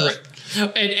sort of a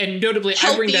Right. And notably,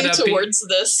 help I bring that you up towards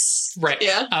this. right.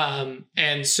 Yeah.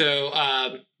 And so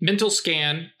mental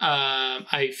scan.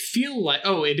 I feel like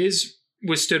it is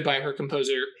withstood by her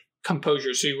composure,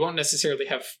 so you won't necessarily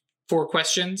have 4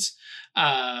 questions.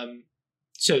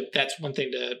 So that's one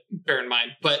thing to bear in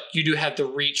mind. But you do have the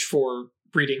reach for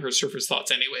reading her surface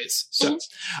thoughts, anyways. So.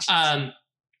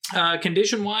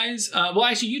 Condition wise, well,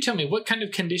 actually, you tell me, what kind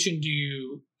of condition do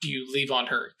you leave on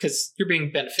her? Because you're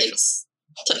being beneficial. It's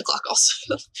 10 o'clock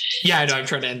also. Yeah, I know. I'm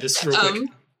trying to end this real quick.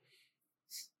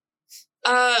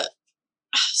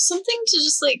 Something to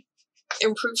just like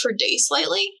improve her day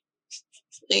slightly.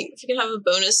 Like if you can have a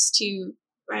bonus to,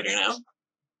 I don't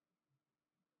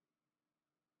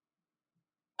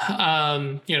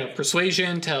know. You know,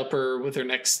 persuasion to help her with her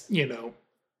next, you know,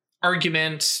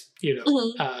 argument. You know,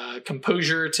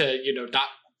 composure to, you know, not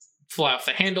fly off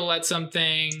the handle at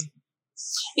something.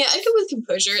 Yeah, I go with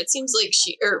composure. It seems like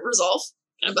resolve.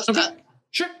 Kind of buff that.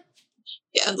 Sure.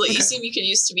 Yeah, like you seem you could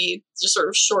use to be just sort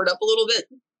of shored up a little bit.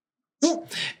 Cool.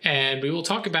 And we will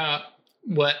talk about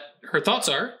what her thoughts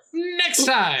are next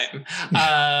time.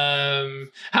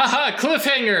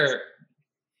 Cliffhanger.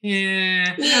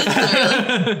 Yeah.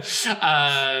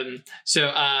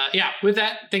 With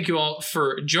that, thank you all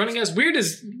for joining us. Weird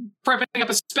is prepping up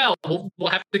a spell. We'll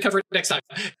have to cover it next time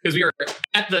because we are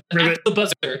at the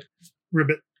buzzer.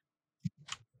 Ribbit.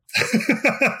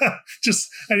 Just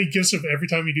any gifts of every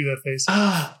time you do that face.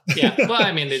 Yeah. Well,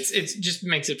 I mean, it's just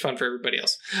makes it fun for everybody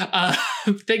else.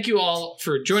 Thank you all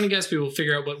for joining us. We will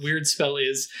figure out what weird spell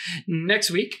is next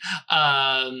week.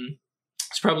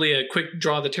 It's probably a quick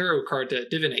draw the tarot card to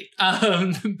divinate.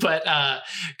 But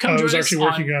come join us. I was actually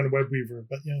working on Webweaver,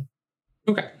 but yeah.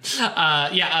 Okay.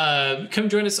 Come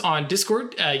join us on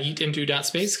Discord,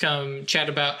 yeetinto.space. Come chat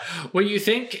about what you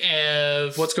think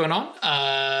of what's going on.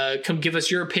 Come give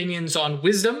us your opinions on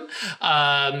wisdom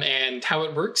and how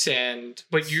it works and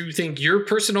what you think your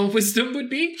personal wisdom would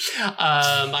be.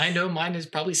 I know mine is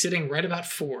probably sitting right about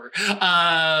 4.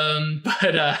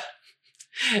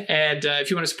 And if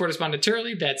you want to support us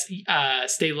monetarily, that's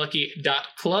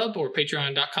staylucky.club or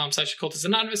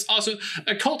patreon.com/occultistanonymous. Also,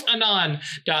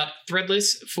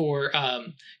 occultanon.threadless for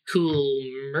cool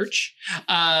merch.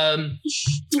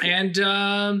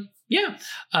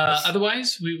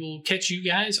 Otherwise, we will catch you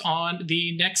guys on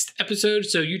the next episode.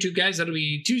 So YouTube guys, that'll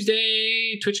be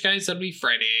Tuesday. Twitch guys, that'll be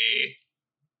Friday.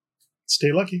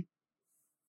 Stay lucky.